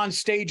like, I'm on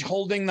stage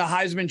holding the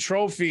Heisman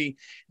Trophy,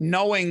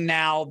 knowing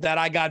now that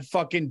I got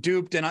fucking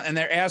duped, and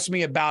they're asking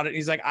me about it.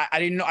 He's like, I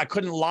didn't know, I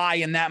couldn't lie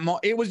in that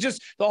moment. It was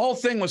just, the whole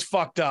thing was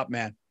fucked up,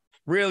 man.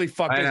 Really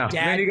fucked up.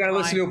 And then you got to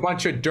listen to a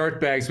bunch of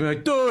dirtbags. Be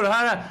like, dude,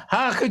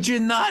 how could you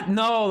not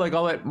know? Like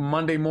all that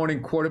Monday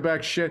morning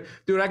quarterback shit.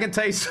 Dude, I can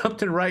tell you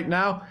something right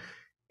now.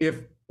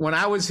 When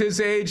I was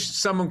his age,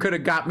 someone could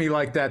have got me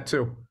like that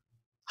too.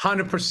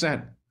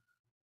 100%.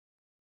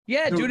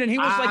 Yeah, dude, and he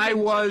was like... I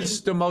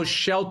was the most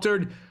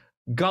sheltered,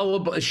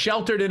 gullible,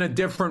 sheltered in a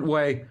different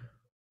way.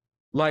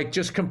 Like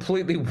just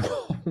completely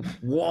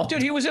Whoa.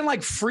 Dude, he was in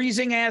like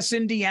freezing ass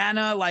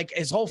Indiana. Like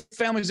his whole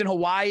family's in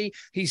Hawaii.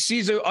 He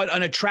sees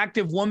an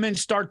attractive woman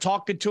start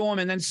talking to him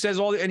and then says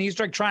and he's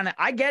like trying to,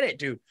 I get it,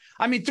 dude.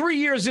 I mean, 3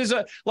 years is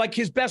like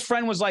his best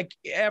friend was like,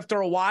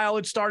 after a while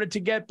it started to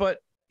get, but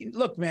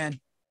look, man,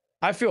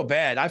 I feel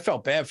bad. I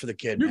felt bad for the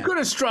kid. You could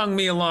have strung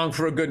me along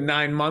for a good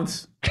 9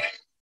 months,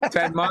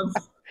 10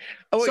 months.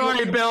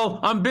 Sorry, Bill.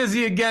 I'm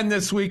busy again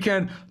this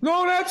weekend.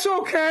 No, that's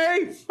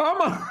okay.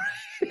 I'm all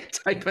right.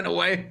 Typing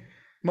away.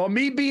 Well,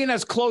 me being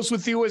as close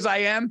with you as I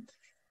am,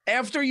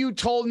 after you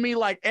told me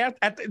like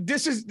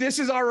this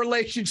is our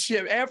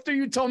relationship. After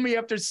you told me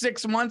after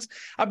 6 months,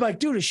 I'm like,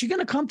 dude, is she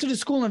gonna come to the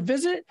school and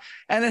visit?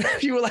 And then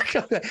you were like,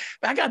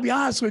 I gotta be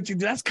honest with you,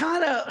 that's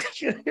kind of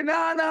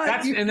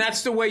no. And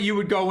that's the way you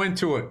would go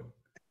into it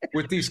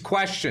with these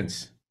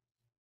questions.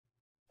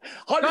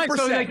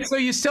 100%. So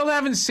you still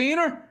haven't seen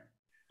her?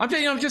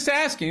 I'm just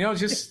asking.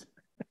 Just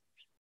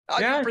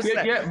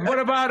 100%. yeah. What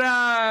about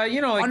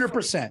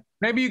 100%?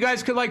 Maybe you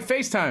guys could like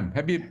FaceTime.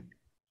 Have you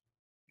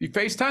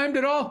FaceTimed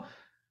at all?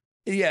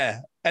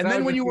 Yeah. And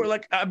then when you were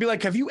like, I'd be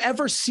like, have you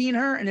ever seen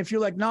her? And if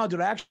you're like, no,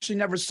 dude, I actually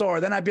never saw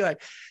her. Then I'd be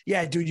like,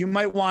 yeah, dude, you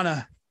might want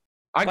to.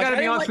 I got to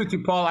be honest with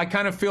you, Paul. I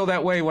kind of feel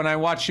that way when I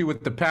watch you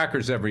with the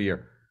Packers every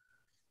year.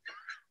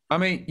 I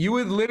mean, you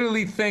would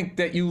literally think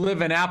that you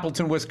live in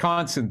Appleton,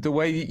 Wisconsin. The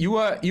way you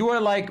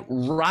are like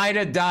ride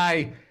or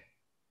die.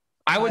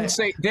 I wouldn't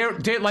say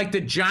they're like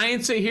the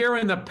Giants are here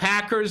and the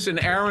Packers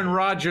and Aaron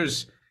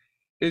Rodgers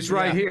is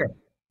right here.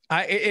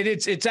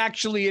 It's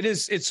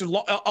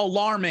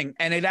alarming,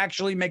 and it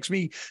actually makes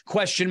me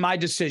question my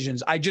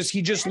decisions.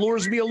 He just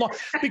lures me along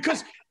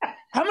because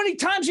how many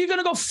times are you going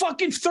to go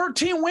fucking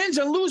 13 wins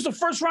and lose the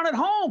first round at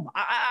home?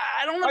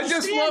 I don't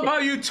understand. I just love how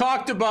you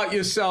talked about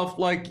yourself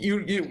like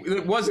you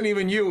it wasn't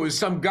even you, it was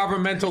some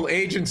governmental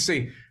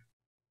agency.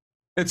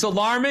 It's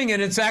alarming,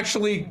 and it's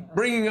actually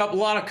bringing up a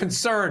lot of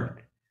concern.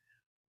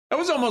 That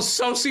was almost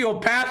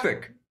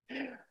sociopathic.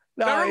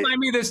 That reminded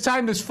me of this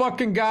time, this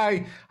fucking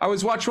guy, I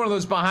was watching one of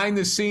those behind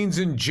the scenes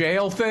in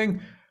jail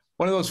thing,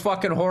 one of those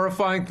fucking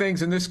horrifying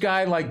things, and this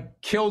guy like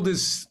killed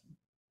his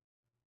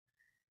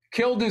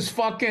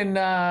fucking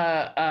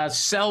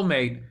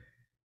cellmate,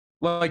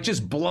 like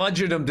just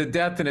bludgeoned him to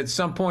death, and at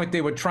some point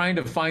they were trying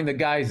to find the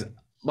guy's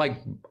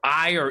like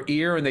eye or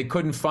ear and they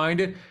couldn't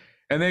find it,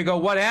 and they go,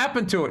 what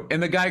happened to it?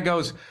 And the guy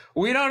goes,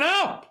 we don't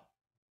know.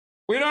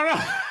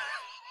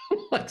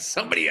 Like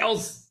somebody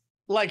else.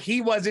 Like he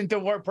wasn't the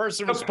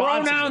person responsible.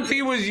 The pronouns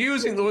he was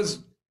using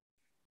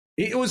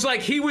it was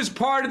like he was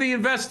part of the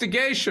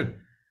investigation.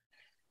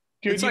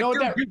 Dude, it's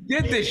you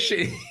did this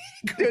shit.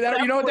 Dude,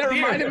 you know what that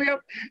reminded me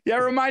of? Yeah, it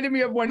reminded me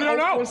of when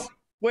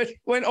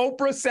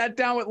Oprah sat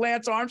down with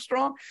Lance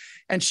Armstrong,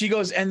 and she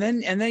goes, and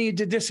then you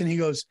did this, and he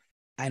goes,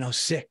 I know,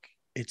 sick.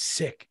 It's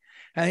sick.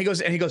 And he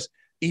goes,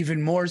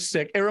 even more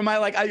sick. It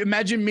reminded, I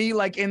imagine me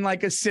like in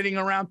like a sitting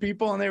around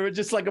people, and they were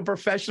just like a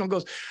professional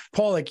goes,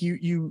 Paul, like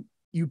you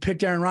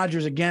picked Aaron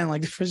Rodgers again,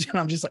 like the first, and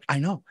I'm just like, I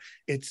know,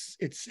 it's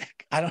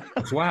sick. I don't know.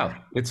 It's wild.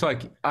 It's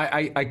like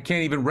I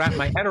can't even wrap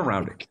my head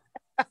around it.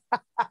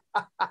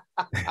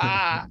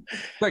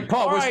 Like,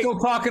 Paul, we're still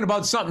talking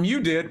about something you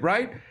did,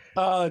 right?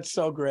 Oh, it's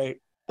so great.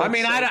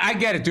 I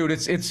get it, dude.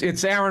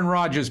 It's Aaron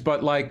Rodgers,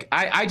 but like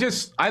I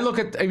look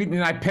at,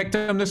 I picked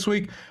him this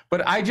week,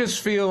 but I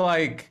just feel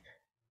like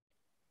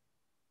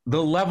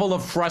the level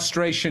of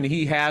frustration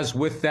he has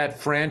with that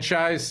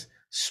franchise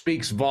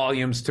speaks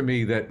volumes to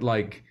me. That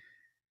like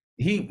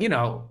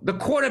the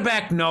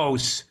quarterback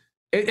knows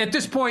at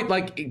this point,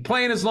 like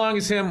playing as long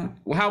as him,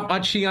 how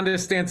much he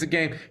understands the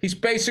game. He's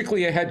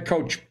basically a head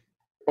coach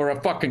or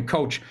a fucking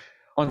coach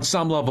on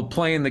some level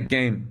playing the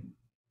game.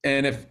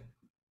 And if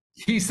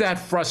he's that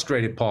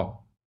frustrated,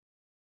 Paul.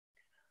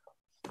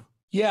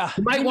 Yeah.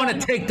 You might want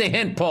to take the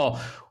hint, Paul,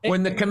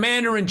 when the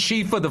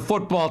commander-in-chief of the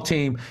football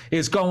team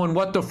is going,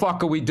 what the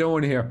fuck are we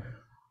doing here?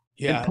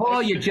 Yeah. And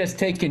Paul, you're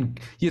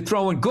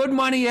throwing good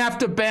money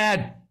after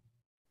bad.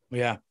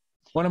 Yeah.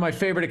 One of my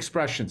favorite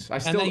expressions. I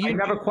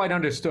never quite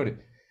understood it.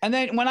 And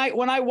then when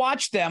I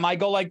watch them, I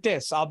go like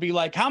this. I'll be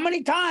like, how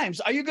many times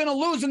are you going to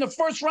lose in the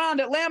first round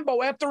at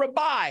Lambeau after a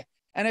bye?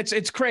 And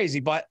it's crazy,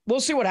 but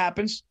we'll see what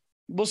happens.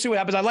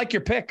 I like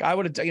your pick. I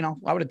would have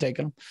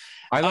taken him.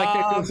 I like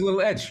that there's a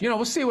little edge.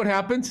 We'll see what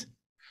happens.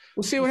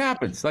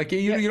 Like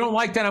you don't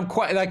like that. I'm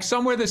quite like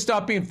somewhere this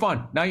stopped being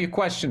fun. Now you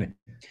question it.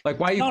 Like,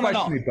 why are you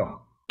questioning it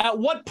though? At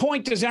what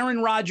point does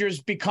Aaron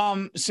Rodgers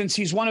become, since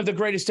he's one of the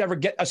greatest ever,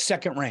 get a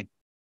second ring?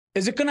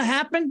 Is it going to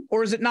happen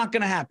or is it not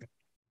going to happen?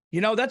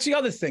 That's the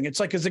other thing.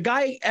 It's like, is the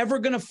guy ever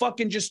going to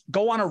fucking just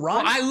go on a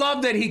run? Well, I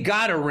love that he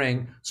got a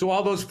ring. So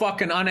all those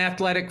fucking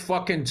unathletic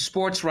fucking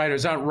sports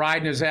writers aren't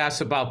riding his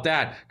ass about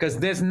that. Because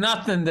there's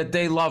nothing that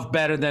they love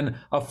better than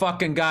a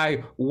fucking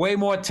guy way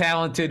more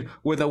talented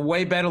with a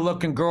way better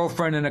looking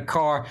girlfriend in a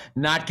car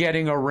not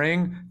getting a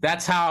ring.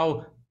 That's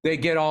how they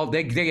get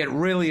they get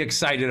really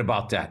excited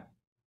about that.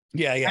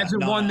 Yeah.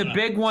 Hasn't won the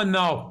big one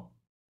though.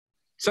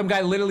 Some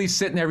guy literally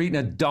sitting there eating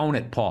a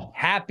donut, Paul.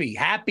 Happy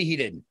he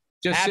didn't.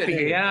 Just sitting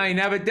there. Yeah, he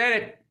never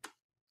did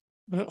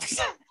it.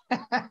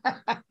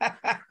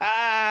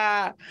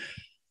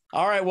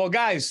 All right. Well,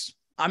 guys,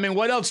 I mean,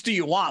 what else do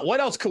you want? What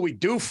else could we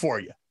do for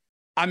you?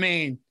 I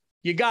mean,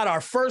 you got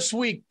our first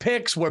week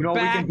picks. We're back.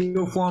 What we can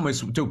do for them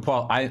is, dude,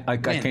 Paul, I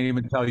can't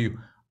even tell you.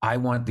 I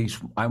want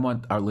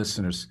our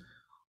listeners.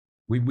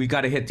 We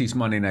got to hit these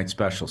Monday night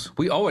specials.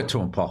 We owe it to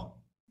them, Paul.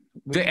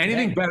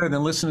 Anything better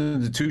than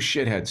listening to two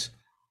shitheads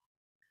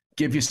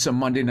give you some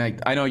Monday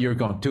night. I know you're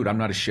going, dude, I'm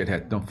not a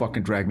shithead. Don't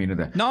fucking drag me into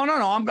that. No.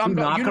 I'm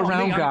knock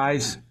around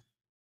guys.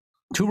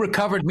 Two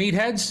recovered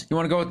meatheads. You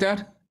want to go with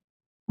that?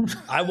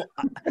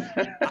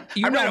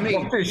 You know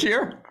me this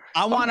year.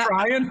 I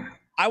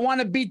want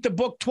to beat the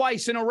book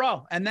twice in a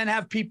row and then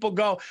have people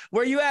go,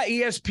 where you at,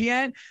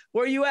 ESPN?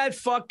 Where you at,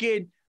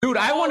 fucking? Dude,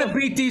 I want to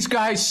beat these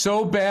guys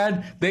so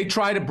bad, they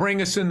try to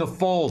bring us in the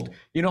fold.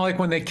 You know, like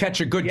when they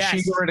catch a good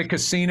cheater at a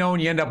casino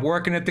and you end up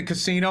working at the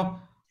casino?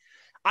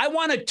 I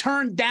want to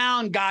turn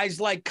down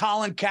guys like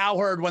Colin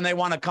Cowherd when they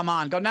want to come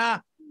on. Go, nah.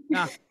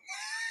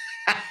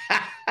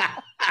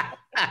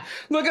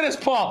 Look at us,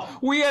 Paul.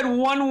 We had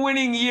one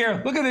winning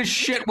year. Look at this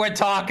shit we're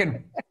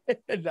talking.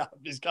 No,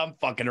 I'm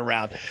fucking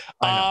around.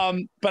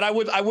 But I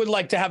would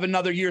like to have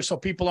another year so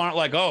people aren't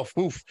like, oh,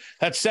 oof,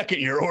 that second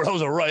year, or that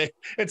was a right.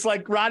 It's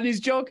like Rodney's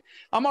joke.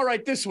 I'm all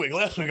right this week.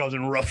 Last week I was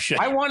in rough shit.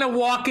 I want to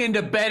walk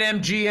into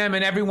BetMGM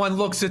and everyone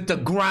looks at the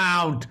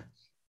ground.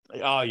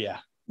 Oh, yeah.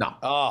 No.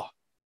 Oh.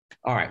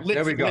 All right,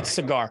 there we go. Lit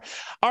cigar.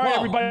 All right,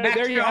 everybody. Mac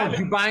there you Jones, have it.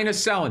 you buying or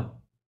selling?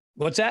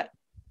 What's that?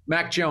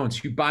 Mac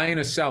Jones, you buying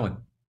or selling?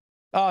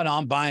 Oh, no,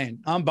 I'm buying.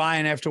 I'm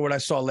buying after what I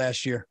saw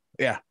last year.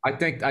 Yeah. I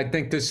think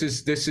this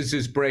is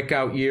his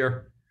breakout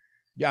year.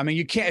 Yeah, I mean,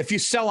 you can't, if you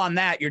sell on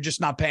that, you're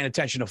just not paying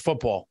attention to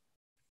football.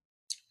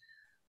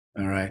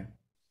 All right.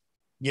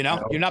 You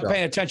know, you're not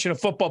paying attention to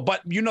football,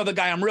 but you know the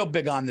guy I'm real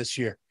big on this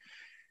year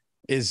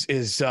is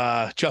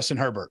Justin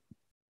Herbert.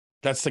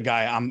 That's the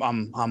guy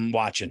I'm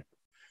watching.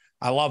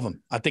 I love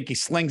him. I think he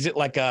slings it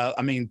like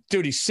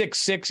dude, he's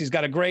 6'6". He's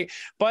got a great,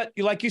 but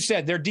like you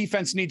said, their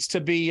defense needs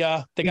to be,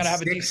 they got to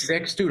have a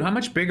 6'6", dude. How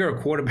much bigger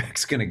a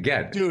quarterback's going to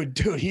get? Dude,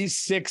 he's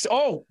 6.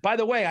 Oh, by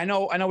the way, I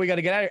know we got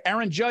to get out of here.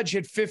 Aaron Judge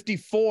hit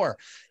 54.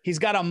 He's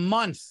got a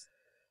month.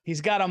 He's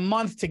got a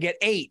month to get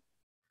 8.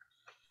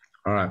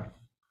 All right.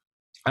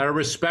 Out of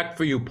respect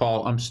for you,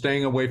 Paul, I'm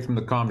staying away from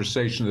the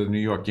conversation of the New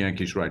York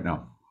Yankees right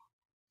now.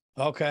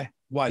 Okay.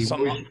 Why?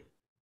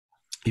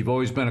 You've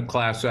always been a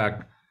class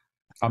act.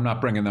 I'm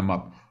not bringing them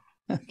up.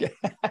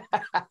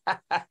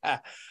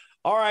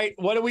 All right.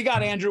 What do we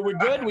got, Andrew? We're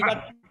good. We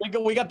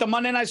got the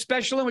Monday night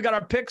special and we got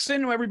our picks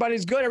in.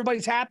 Everybody's good.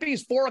 Everybody's happy.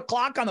 It's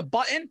 4:00 on the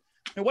button.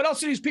 And what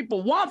else do these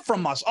people want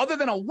from us other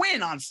than a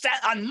win on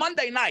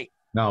Monday night?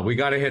 No, we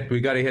got to hit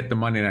the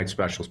Monday night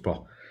specials,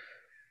 Paul.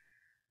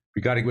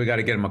 We got to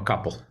get them a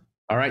couple.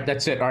 All right,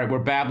 that's it. All right, we're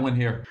babbling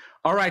here.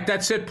 All right,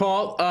 that's it,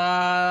 Paul.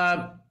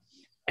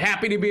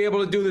 Happy to be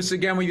able to do this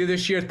again with you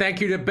this year.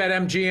 Thank you to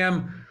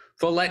BetMGM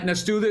for letting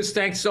us do this.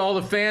 Thanks to all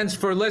the fans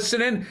for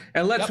listening.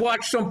 And let's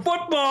watch some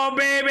football,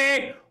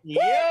 baby.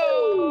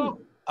 Yo!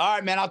 All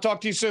right, man. I'll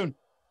talk to you soon.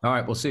 All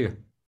right, we'll see you.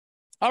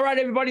 All right,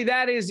 everybody.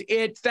 That is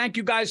it. Thank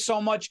you guys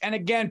so much. And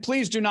again,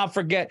 please do not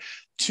forget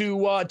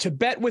to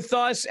bet with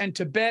us and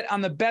to bet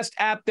on the best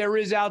app there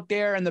is out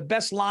there and the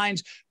best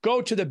lines.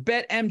 Go to the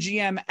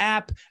BetMGM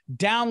app,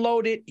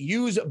 download it,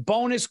 use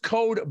bonus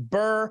code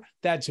BURR.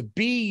 That's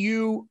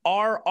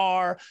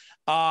BURR.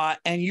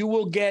 And you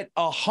will get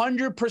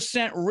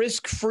 100%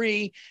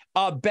 risk-free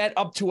bet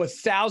up to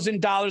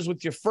 $1,000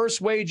 with your first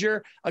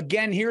wager.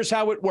 Again, here's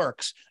how it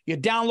works. You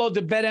download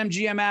the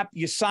BetMGM app,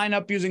 you sign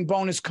up using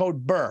bonus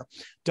code BURR.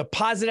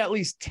 Deposit at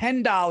least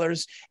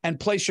 $10 and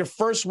place your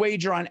first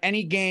wager on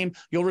any game.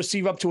 You'll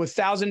receive up to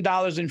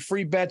 $1,000 in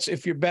free bets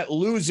if your bet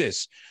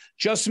loses.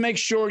 Just make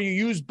sure you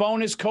use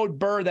bonus code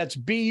BURR. That's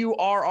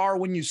BURR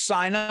when you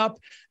sign up.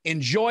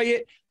 Enjoy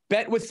it.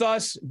 Bet with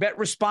us, bet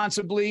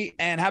responsibly,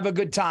 and have a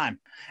good time.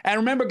 And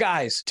remember,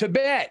 guys, to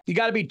bet, you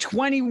got to be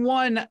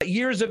 21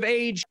 years of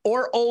age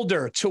or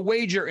older to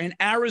wager in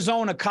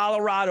Arizona,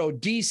 Colorado,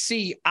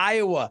 D.C.,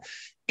 Iowa,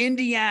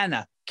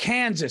 Indiana,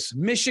 Kansas,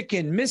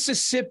 Michigan,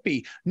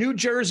 Mississippi, New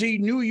Jersey,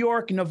 New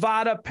York,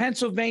 Nevada,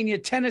 Pennsylvania,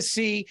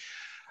 Tennessee,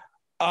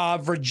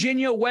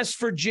 Virginia, West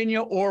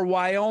Virginia, or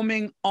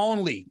Wyoming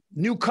only.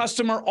 New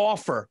customer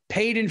offer,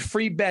 paid and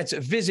free bets.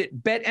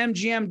 Visit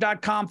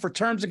betmgm.com for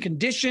terms and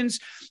conditions.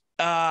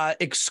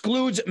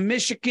 Excludes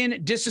Michigan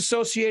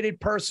disassociated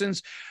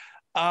persons.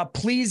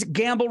 Please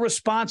gamble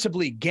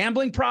responsibly.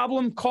 Gambling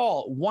problem?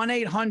 Call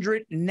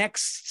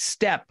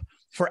 1-800-NEXT-STEP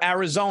for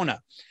Arizona.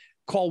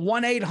 Call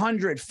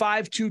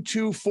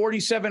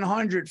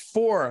 1-800-522-4700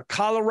 for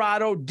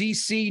Colorado,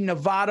 D.C.,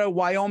 Nevada,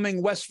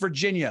 Wyoming, West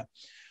Virginia.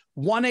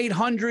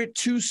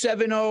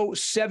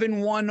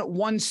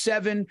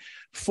 1-800-270-7117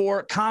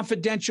 for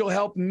confidential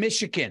help,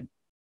 Michigan.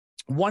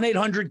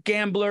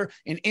 1-800-GAMBLER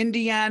in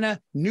Indiana,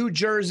 New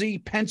Jersey,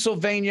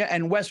 Pennsylvania,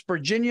 and West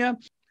Virginia.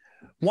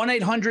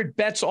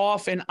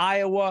 1-800-BETS-OFF in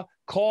Iowa.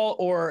 Call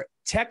or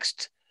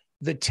text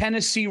the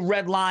Tennessee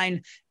Red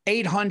Line,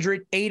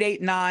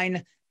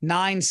 800-889-8888.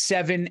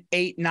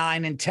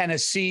 9789 in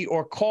Tennessee,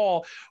 or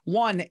call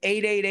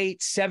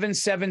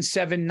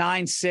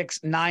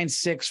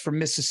 1-888-777-9696 for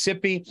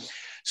Mississippi.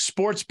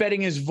 Sports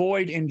betting is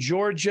void in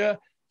Georgia,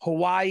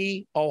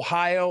 Hawaii,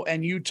 Ohio,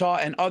 and Utah,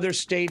 and other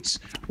states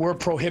were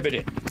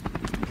prohibited.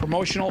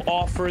 Promotional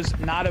offers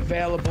not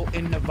available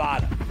in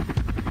Nevada.